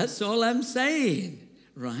 That's all I'm saying,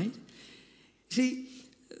 right? See,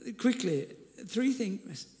 quickly, 3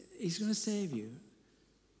 things. He's going to save you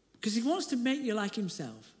because he wants to make you like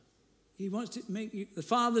himself. He wants to make you, the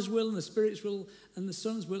Father's will and the Spirit's will and the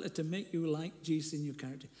Son's will are to make you like Jesus in your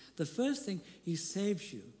character. The first thing, he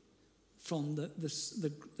saves you from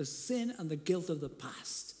the sin and the guilt of the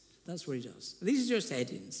past. That's what he does. These are just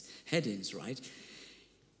headings, right?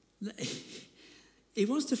 He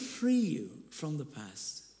wants to free you from the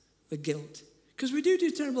past, the guilt. Because we do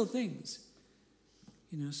terrible things.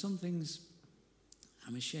 Some things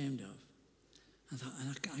I'm ashamed of. I thought,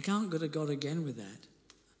 I can't go to God again with that.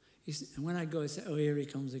 And when I go, I say, oh, here he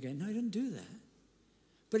comes again. No, he doesn't do that.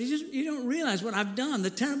 But you don't realize what I've done, the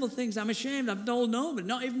terrible things I'm ashamed. I've told nobody,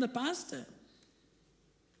 not even the pastor.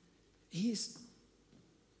 There's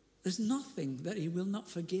nothing that he will not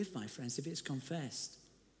forgive, my friends, if it's confessed.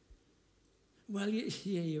 Well,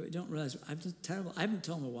 you don't realize I've done terrible. I haven't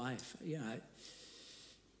told my wife.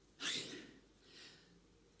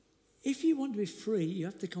 If you want to be free, you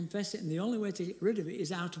have to confess it, and the only way to get rid of it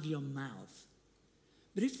is out of your mouth.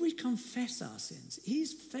 But if we confess our sins,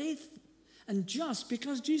 he's faithful and just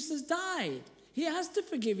because Jesus died. He has to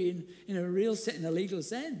forgive you in a real sense, in a legal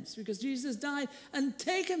sense, because Jesus died and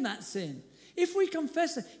taken that sin. If we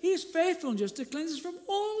confess it, he is faithful and just to cleanse us from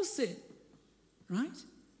all sin. Right?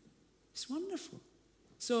 It's wonderful.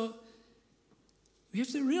 So we have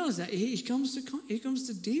to realize that he comes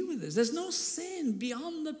to deal with us. There's no sin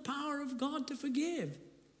beyond the power of God to forgive.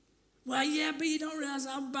 Well, yeah, but you don't realize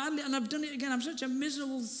how badly, and I've done it again. I'm such a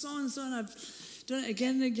miserable so-and-so, and I've done it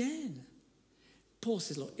again and again. Paul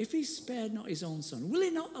says, look, if he spared not his own son, will he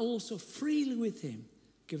not also freely with him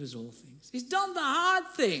give us all things? He's done the hard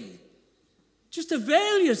thing. Just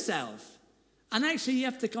avail yourself. And actually, you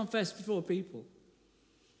have to confess before people.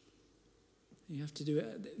 You have to do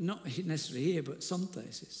it, not necessarily here, but some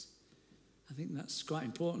places. I think that's quite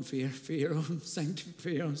important for your own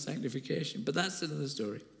sanctification. But that's another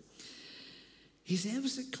story. He's able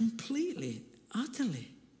to completely, utterly,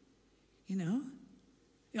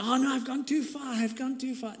 Oh, no, I've gone too far.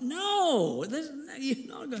 No, you've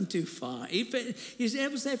not gone too far. He's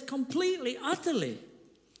able to save completely, utterly.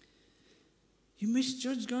 You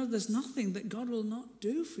misjudge God. There's nothing that God will not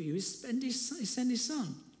do for you. He sent his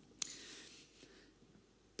son.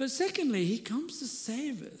 But secondly, he comes to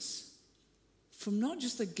save us from not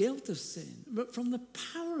just the guilt of sin, but from the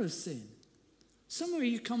power of sin. Some of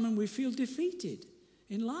you come and we feel defeated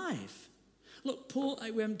in life. Look, Paul,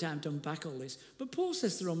 we haven't time to unpack all this, but Paul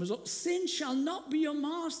says to the Romans, look, sin shall not be your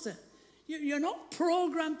master. You're not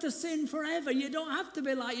programmed to sin forever. You don't have to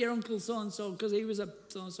be like your uncle so-and-so because he was a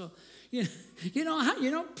so-and-so. You're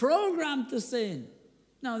not programmed to sin.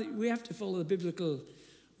 Now, we have to follow the biblical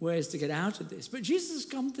ways to get out of this, but Jesus has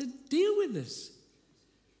come to deal with this.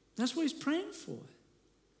 That's what he's praying for. You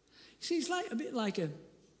see, it's a bit like a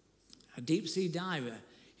deep-sea diver.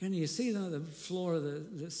 You see them at the floor of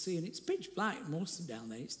the sea, and it's pitch black most of down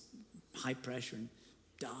there. It's high pressure and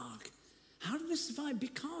dark. How do they survive?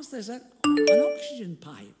 Because there's an oxygen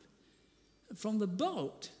pipe from the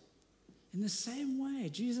boat. In the same way,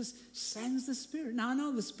 Jesus sends the Spirit. Now, I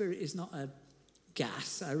know the Spirit is not a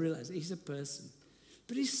gas. I realize he's a person.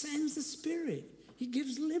 But he sends the Spirit. He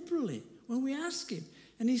gives liberally when we ask him.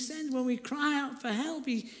 And he sends, when we cry out for help,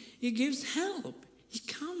 he gives help. He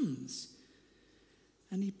comes.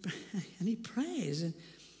 And he prays, and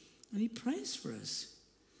he prays for us.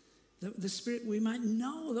 The Spirit, we might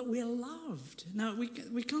know that we are loved. Now, we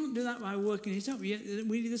can't do that by working it up. We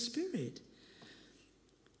need the Spirit.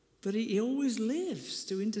 But he always lives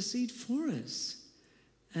to intercede for us.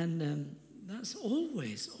 And that's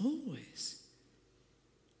always.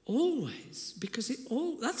 Because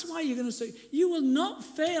that's why you're going to say, you will not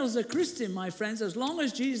fail as a Christian, my friends, as long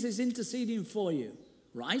as Jesus is interceding for you.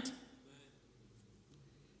 Right?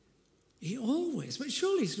 He always, but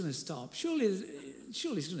surely he's going to stop. Surely he's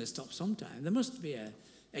going to stop sometime. There must be an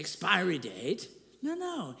expiry date.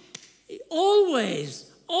 No. He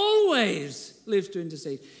always lives to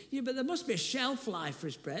intercede. Yeah, but there must be a shelf life for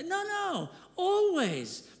his prayer. No,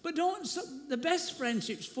 always. But the best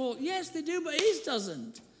friendships fall. Yes, they do, but his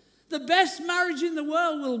doesn't. The best marriage in the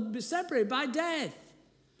world will be separated by death.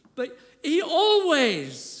 But he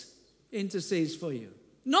always intercedes for you.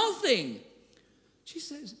 Nothing.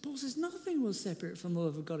 Paul says, nothing will separate from the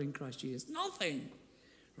love of God in Christ Jesus. Nothing.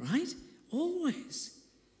 Right? Always.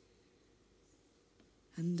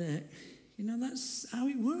 And, that's how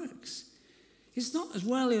it works. It's not as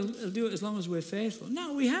well he'll do it as long as we're faithful.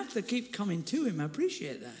 No, we have to keep coming to him. I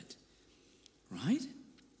appreciate that. Right?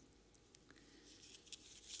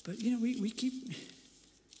 But, we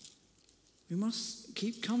must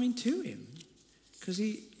keep coming to him because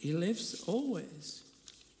he lives always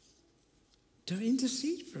to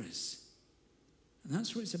intercede for us. And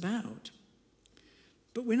that's what it's about.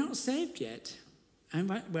 But we're not saved yet. And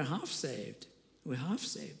we're half saved. We're half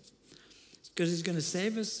saved. Because he's going to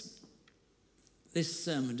save us. This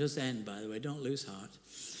sermon does end, by the way. Don't lose heart.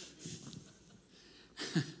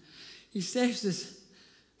 He saves us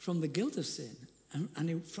from the guilt of sin.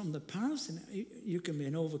 And from the power of sin, you can be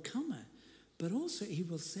an overcomer. But also he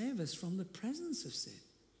will save us from the presence of sin.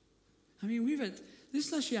 I mean,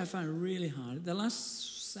 this last year I found really hard. The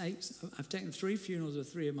last 6, I've taken 3 funerals of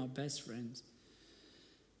 3 of my best friends.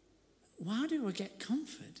 Why do I get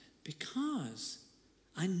comfort? Because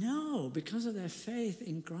I know, because of their faith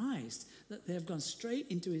in Christ, that they have gone straight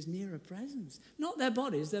into his nearer presence. Not their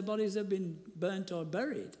bodies have been burnt or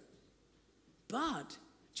buried. But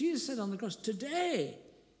Jesus said on the cross, today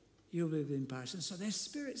you'll be in paradise. So their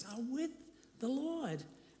spirits are with the Lord.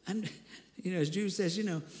 And, as Jude says,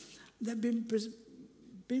 they've been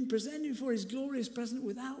presented before his glorious presence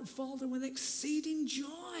without fault and with exceeding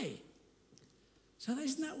joy. So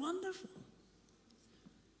isn't that wonderful?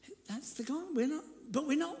 That's the goal.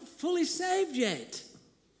 We're not fully saved yet.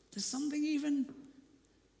 There's something even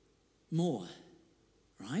more,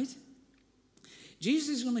 right?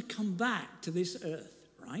 Jesus is going to come back to this earth,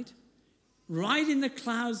 right? Right in the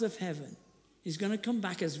clouds of heaven. He's going to come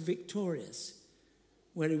back as victorious.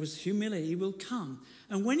 Where he was humiliated, he will come.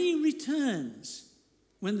 And when he returns,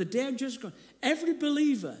 when the day of judgment comes, every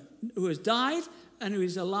believer who has died and who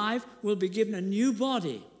is alive will be given a new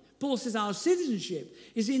body. Paul says our citizenship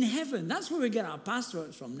is in heaven. That's where we get our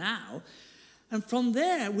passports from now. And from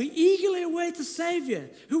there, we eagerly await the Savior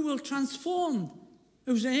who will transform,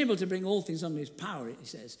 who's able to bring all things under his power, he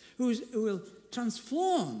says, who will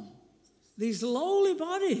transform these lowly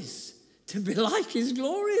bodies to be like his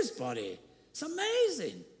glorious body. It's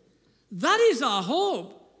amazing. That is our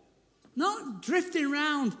hope. Not drifting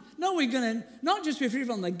around. No, we're going to not just be free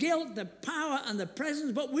from the guilt, the power, and the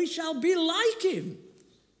presence, but we shall be like him.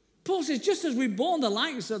 Paul says, just as we bore the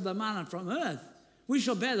likeness of the man from earth, we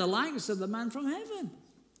shall bear the likeness of the man from heaven.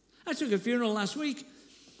 I took a funeral last week,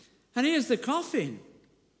 and here's the coffin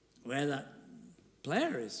where that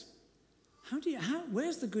player is.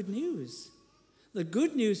 Where's the good news? The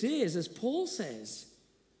good news is, as Paul says,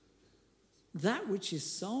 that which is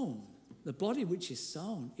sown, the body which is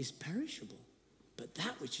sown, is perishable, but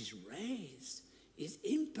that which is raised is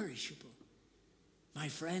imperishable. My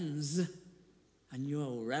friends, and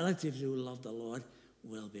your relatives who love the Lord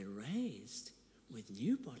will be raised with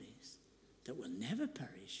new bodies that will never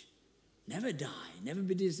perish, never die, never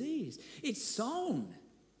be diseased. It's sown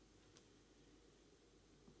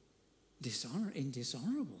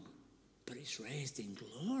dishonorable, but it's raised in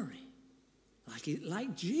glory.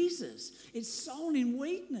 Like Jesus. It's sown in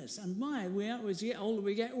weakness. And as we get older,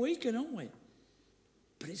 we get weaker, don't we?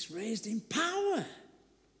 But it's raised in power.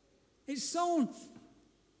 It's sown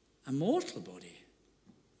a mortal body,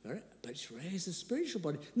 but it's raised a spiritual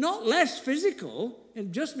body. Not less physical.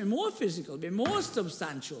 It'll just be more physical, be more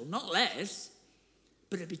substantial, not less.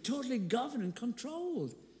 But it'll be totally governed and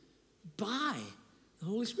controlled by the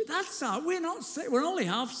Holy Spirit. That's we're only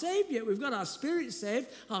half saved yet. We've got our spirit saved,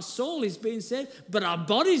 our soul is being saved, but our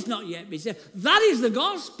body's not yet been saved. That is the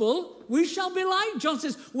gospel. We shall be like, John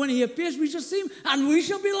says, when he appears, we shall see him, and we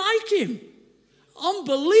shall be like him.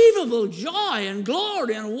 Unbelievable joy and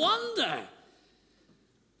glory and wonder.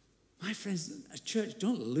 My friends, church,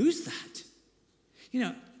 don't lose that.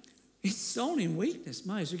 It's sown in weakness.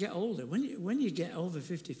 As we get older, when you get over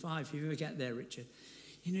 55, if you ever get there, Richard,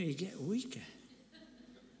 you get weaker.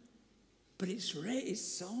 But it's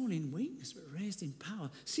sown in weakness, but raised in power.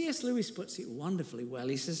 C.S. Lewis puts it wonderfully well.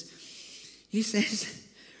 He says,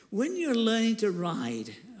 when you're learning to ride,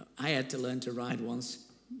 I had to learn to ride once.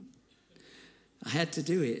 I had to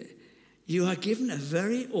do it. You are given a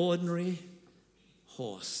very ordinary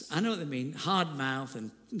horse. I know what they mean, hard mouth and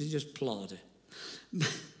they just plod.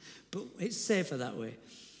 But it's safer that way.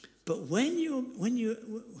 But when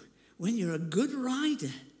you're a good rider,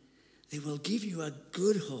 they will give you a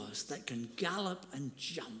good horse that can gallop and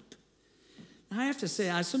jump. Now, I have to say,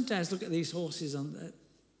 I sometimes look at these horses on the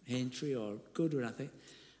Aintree or Goodwood, I think,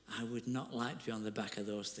 I would not like to be on the back of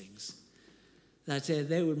those things.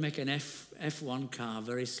 They would make an F1 car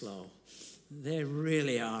very slow. They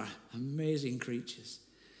really are amazing creatures.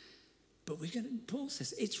 But Paul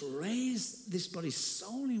says, it's raised, this body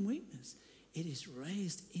sown in weakness. It is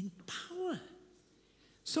raised in power.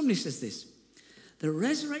 Somebody says this, the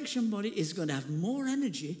resurrection body is going to have more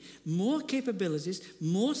energy, more capabilities,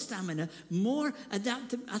 more stamina, more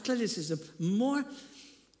athleticism, more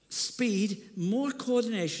speed, more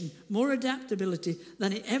coordination, more adaptability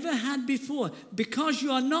than it ever had before, because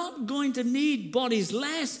you are not going to need bodies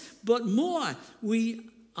less, but more. We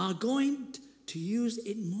are going to use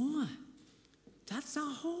it more. That's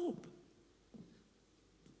our hope.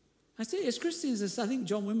 I say, as Christians, as I think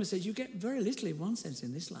John Wimmer said, you get very little in one sense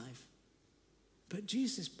in this life. But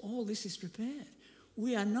Jesus, all this is prepared.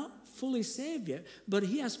 We are not fully saved yet, but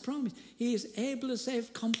he has promised. He is able to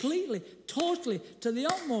save completely, totally, to the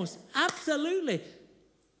utmost, absolutely,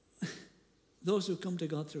 those who come to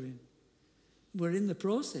God through him. we're in the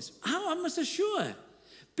process. How am I so sure?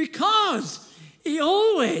 Because he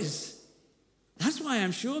always, that's why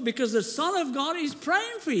I'm sure, because the Son of God is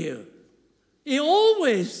praying for you. He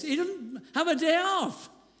doesn't have a day off.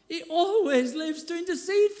 He always lives to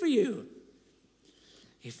intercede for you.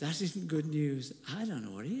 If that isn't good news, I don't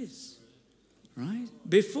know what is. Right?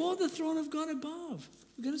 Before the throne of God above.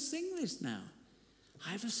 We're going to sing this now.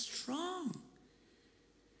 I have a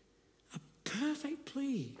perfect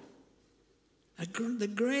plea. The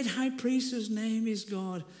great high priest whose name is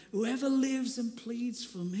God, whoever lives and pleads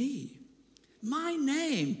for me. My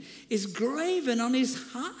name is graven on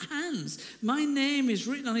his hands. My name is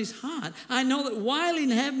written on his heart. I know that while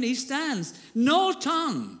in heaven he stands, no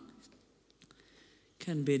tongue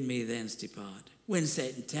can bid me thence depart. When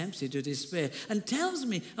Satan tempts me to despair and tells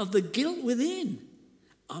me of the guilt within,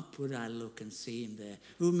 upward I look and see him there,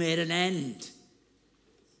 who made an end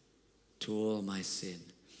to all my sin.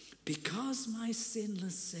 Because my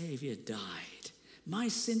sinless Savior died, my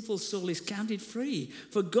sinful soul is counted free.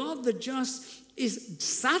 For God the just is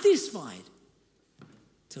satisfied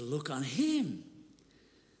to look on him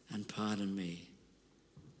and pardon me.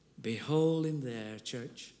 Behold him there,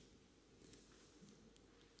 church.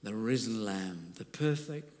 The risen Lamb, the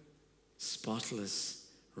perfect, spotless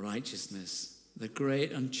righteousness, the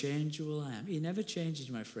great unchangeable Lamb. He never changes,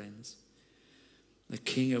 my friends. The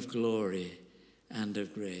King of glory and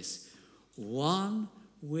of grace. One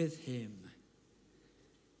with him.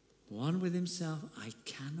 One with himself, I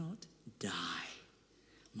cannot die.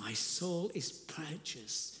 My soul is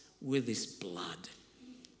purchased with his blood.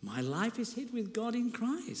 My life is hid with God in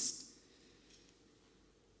Christ.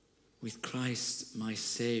 With Christ, my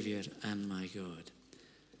Savior and my God.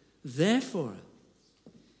 Therefore,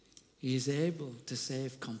 he is able to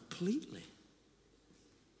save completely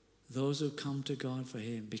those who come to God for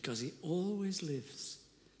him, because he always lives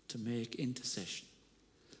to make intercession.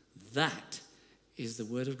 That is the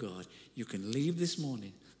word of God. You can leave this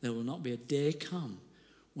morning. There will not be a day come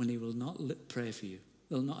when he will not pray for you.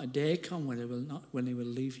 There will not a day come when he will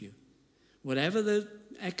leave you. Whatever the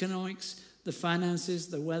economics, the finances,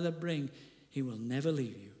 the weather bring, he will never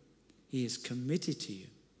leave you. He is committed to you.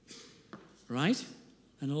 Right?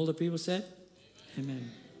 And all the people said, Amen.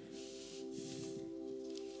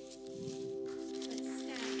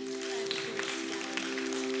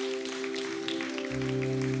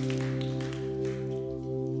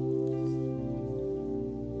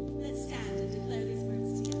 Let's stand and declare these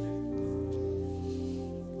words together.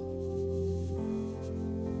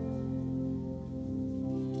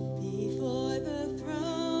 Before the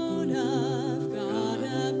throne of God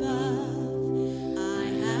above, I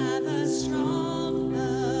have a strong,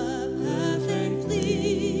 perfect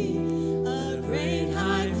plea, a great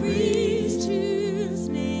high priest whose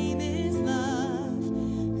name is love,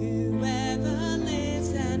 whoever lives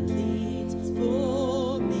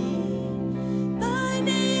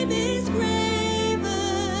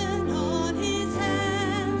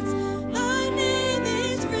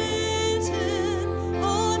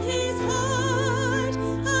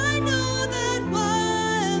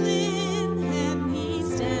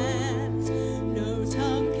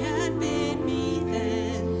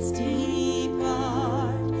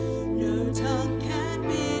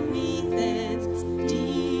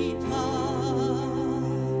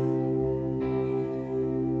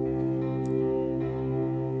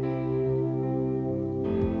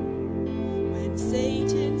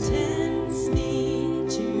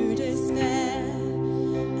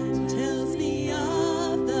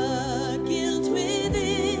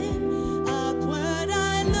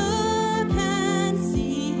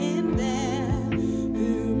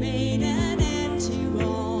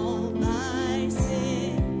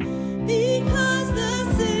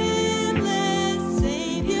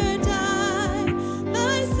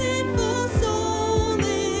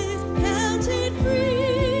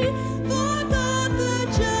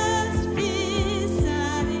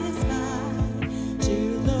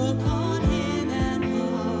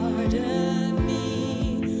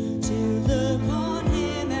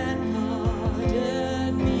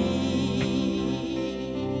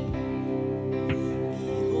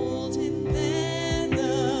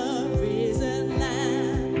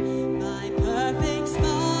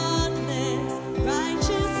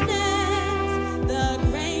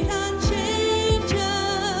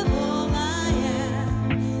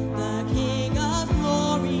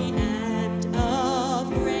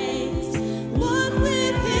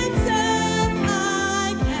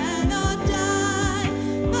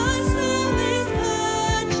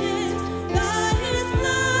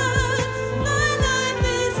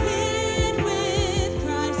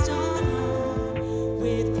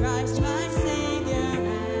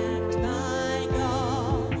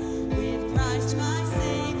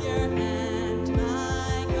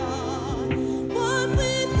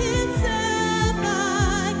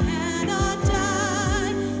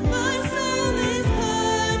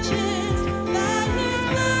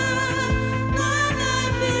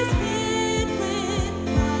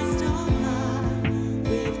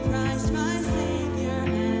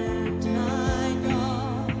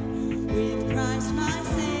with Christ my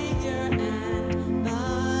Savior and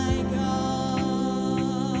my God.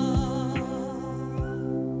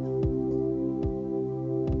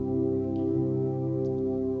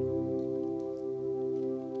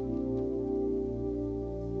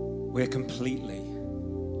 We're completely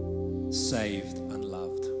saved and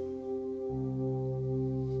loved.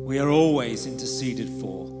 We are always interceded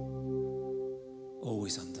for,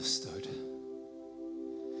 always understood.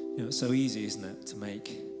 You know, it's so easy, isn't it, to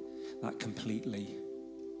make that completely.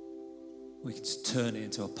 We can just turn it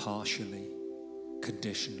into a partially,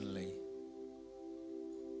 conditionally.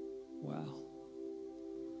 Well,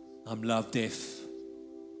 I'm loved if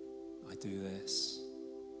I do this.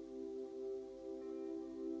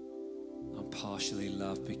 I'm partially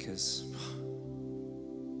loved because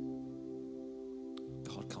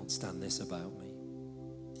God can't stand this about me.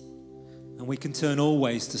 And we can turn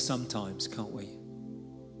always to sometimes, can't we?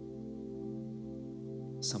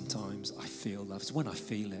 Sometimes I feel love. So when I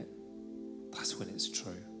feel it, that's when it's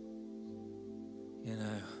true. You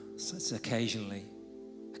know, so it's occasionally,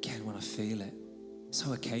 again, when I feel it.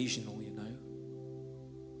 So occasional, you know.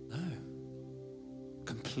 No.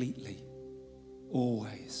 Completely.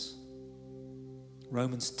 Always.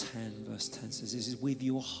 Romans 10 verse 10 says, it is with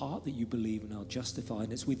your heart that you believe and are justified,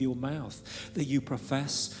 and it's with your mouth that you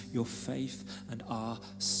profess your faith and are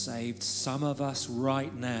saved. Some of us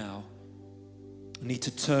right now need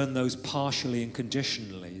to turn those partially and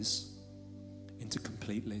conditionallys into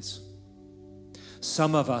completely's.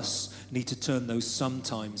 Some of us need to turn those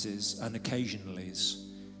sometimes's and occasionallys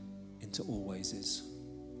into always's.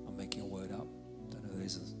 I'm making a word up. Don't know who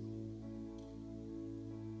this is.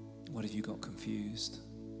 What if you got confused?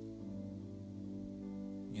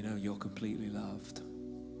 You know you're completely loved.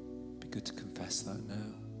 Be good to confess that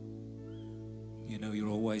now. You know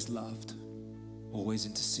you're always loved, always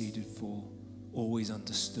interceded for, always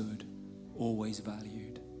understood, always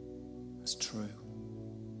valued. That's true.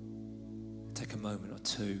 Take a moment or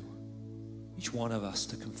two, each one of us,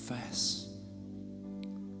 to confess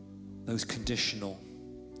those conditional,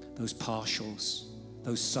 those partials,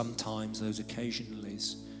 those sometimes, those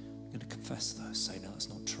occasionallys. I'm going to confess those. Say, no, it's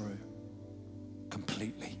not true.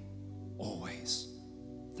 Completely, always,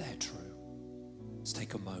 they're true. Let's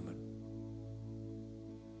take a moment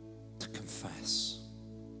to confess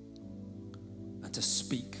and to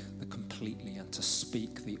speak the completely and to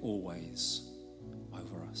speak the always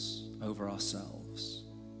over us, over ourselves.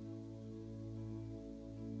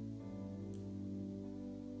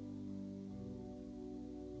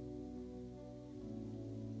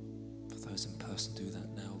 For those in person, do that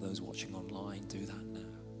now. Those watching online, do that now.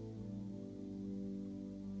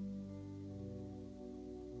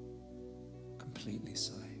 Completely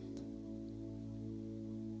saved,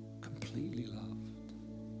 completely loved,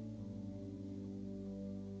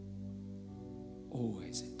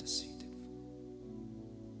 always interceded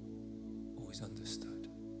for, always understood.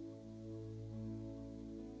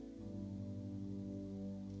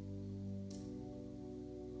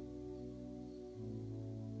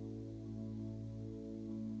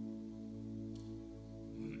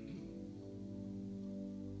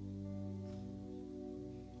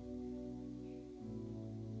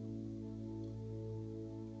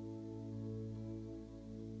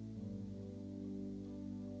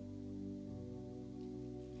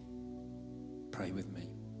 Pray with me.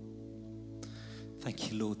 Thank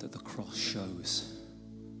you, Lord, that the cross shows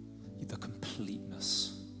the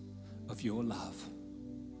completeness of your love,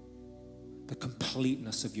 the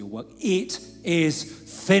completeness of your work. It is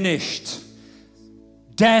finished.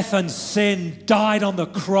 Death and sin died on the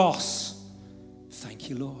cross. Thank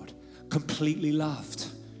you, Lord. Completely loved,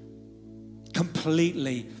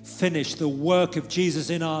 completely finished. The work of Jesus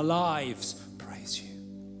in our lives. Praise you.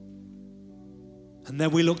 And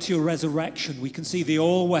then we look to your resurrection. We can see the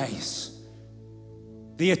always,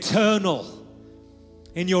 the eternal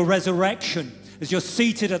in your resurrection as you're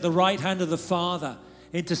seated at the right hand of the Father,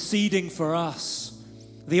 interceding for us.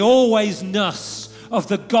 The alwaysness of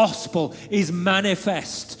the gospel is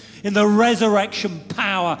manifest in the resurrection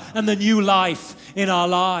power and the new life in our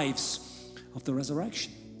lives of the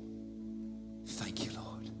resurrection. Thank you,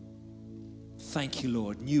 Lord. Thank you,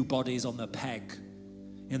 Lord. New bodies on the peg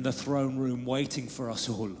in the throne room waiting for us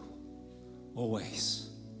all. Always,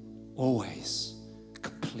 always,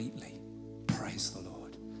 completely. Praise the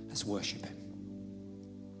Lord. Let's worship him.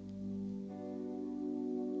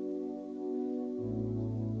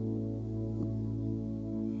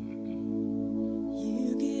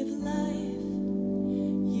 You give life,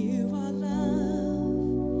 you are love,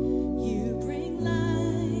 you bring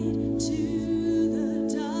light to the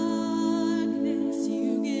darkness,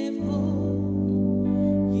 you give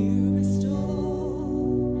hope, you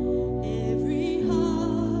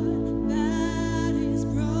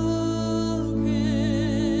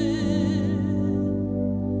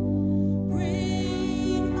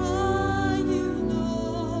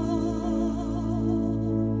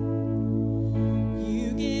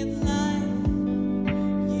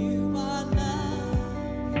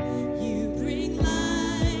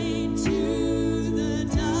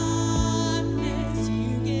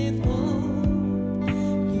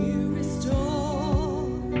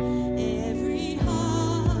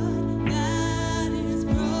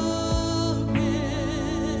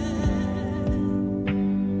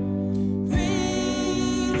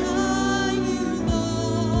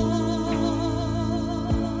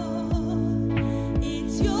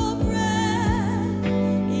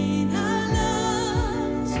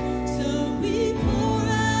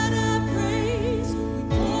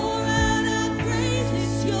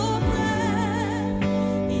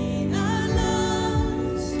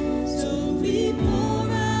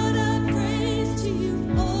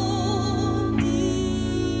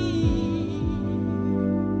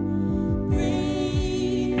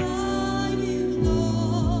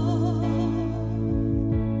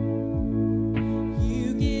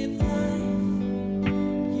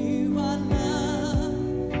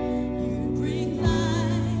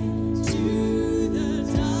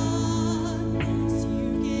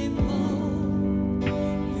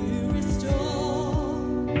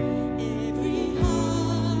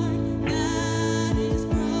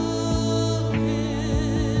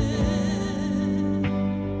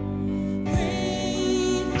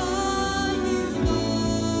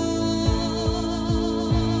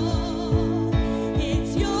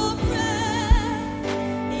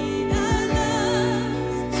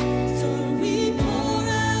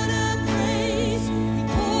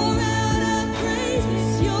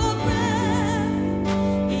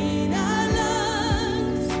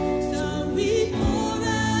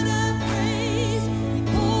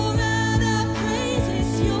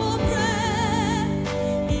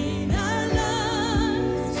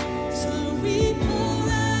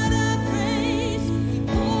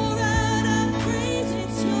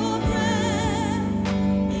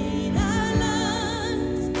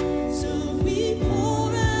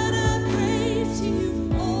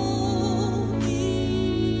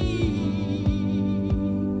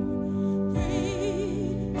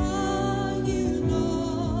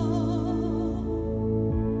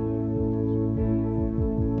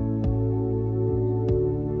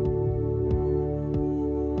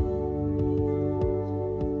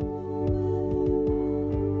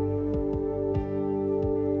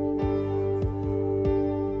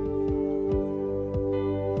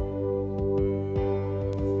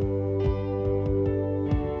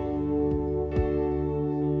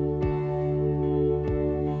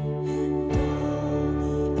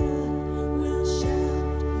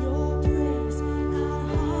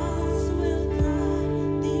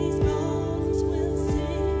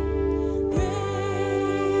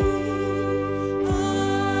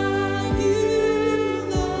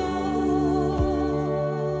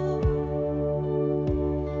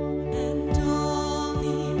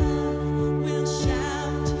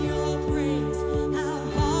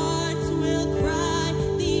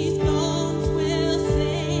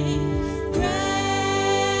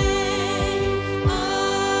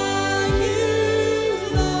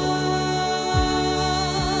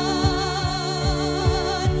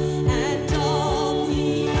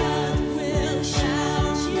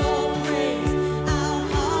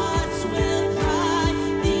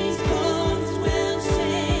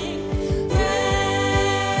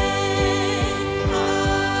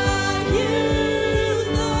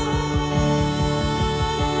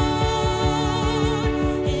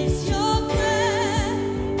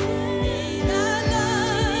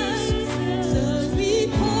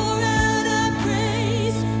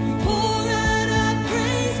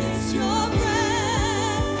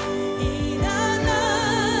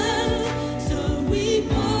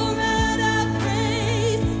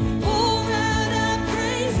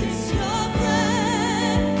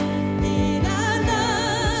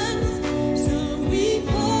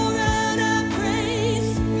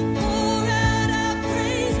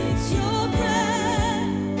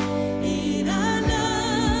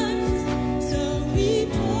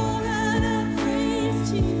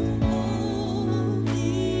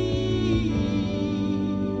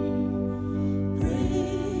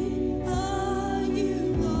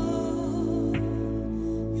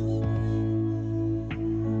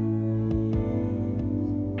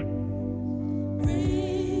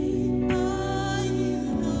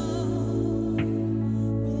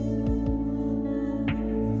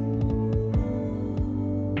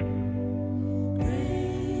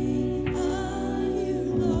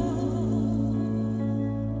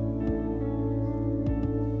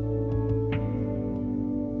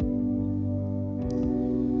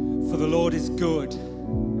is good.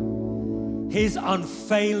 His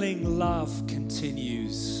unfailing love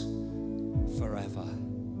continues forever.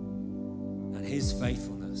 And his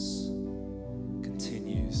faithfulness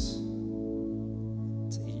continues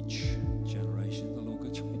to each generation. The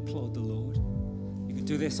Lord, shall we applaud the Lord? You can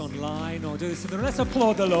do this online or do this in the room. Let's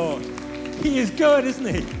applaud the Lord. He is good, isn't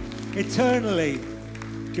he? Eternally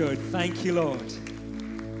good. Thank you, Lord.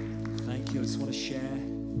 Thank you. I just want to share,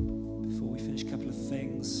 before we finish, a couple of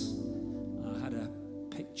things. I had a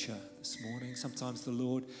picture this morning. Sometimes the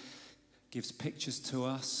Lord gives pictures to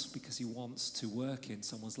us because he wants to work in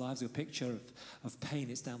someone's lives. A picture of pain.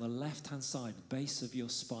 It's down the left-hand side, base of your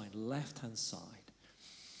spine, left-hand side.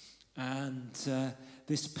 And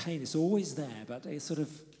this pain is always there, but it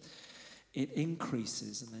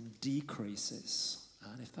increases and then decreases.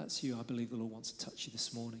 And if that's you, I believe the Lord wants to touch you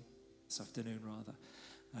this morning, this afternoon rather.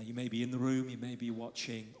 You may be in the room, you may be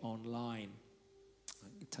watching online. I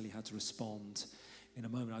can tell you how to respond in a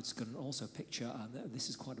moment. I've just got also a picture, and this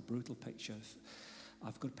is quite a brutal picture.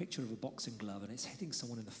 I've got a picture of a boxing glove, and it's hitting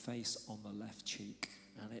someone in the face on the left cheek.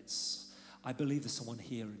 And I believe there's someone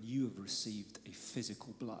here, and you have received a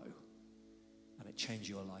physical blow, and it changed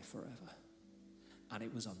your life forever. And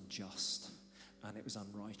it was unjust, and it was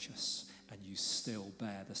unrighteous, and you still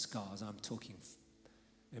bear the scars. I'm talking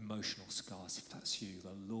emotional scars. If that's you,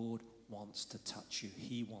 the Lord wants to touch you.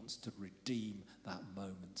 He wants to redeem that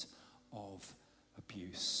moment of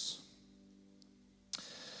abuse.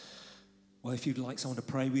 Well, if you'd like someone to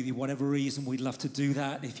pray with you, whatever reason, we'd love to do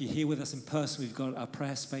that. If you're here with us in person, we've got a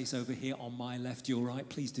prayer space over here on my left, your right.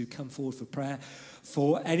 Please do come forward for prayer.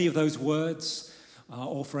 For any of those words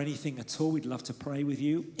or for anything at all, we'd love to pray with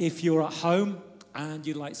you. If you're at home and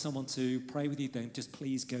you'd like someone to pray with you, then just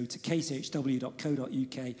please go to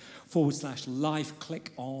kchw.co.uk/life.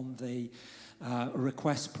 Click on the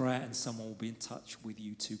request prayer, and someone will be in touch with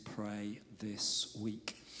you to pray this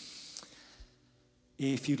week.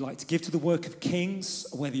 If you'd like to give to the work of Kings,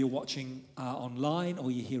 whether you're watching online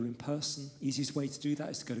or you're here in person, easiest way to do that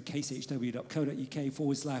is to go to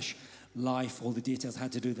kchw.co.uk/life. All the details how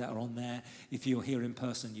to do that are on there. If you're here in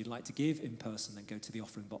person, you'd like to give in person, then go to the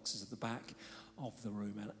offering boxes at the back of the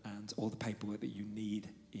room, and all the paperwork that you need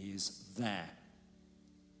is there.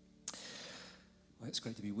 Well, it's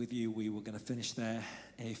great to be with you. We were going to finish there.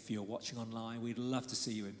 If you're watching online, we'd love to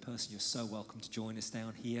see you in person. You're so welcome to join us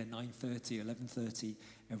down here, 9:30, 11:30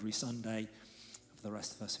 every Sunday. For the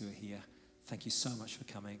rest of us who are here, thank you so much for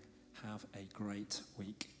coming. Have a great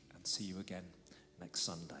week, and see you again next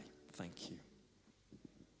Sunday. Thank you.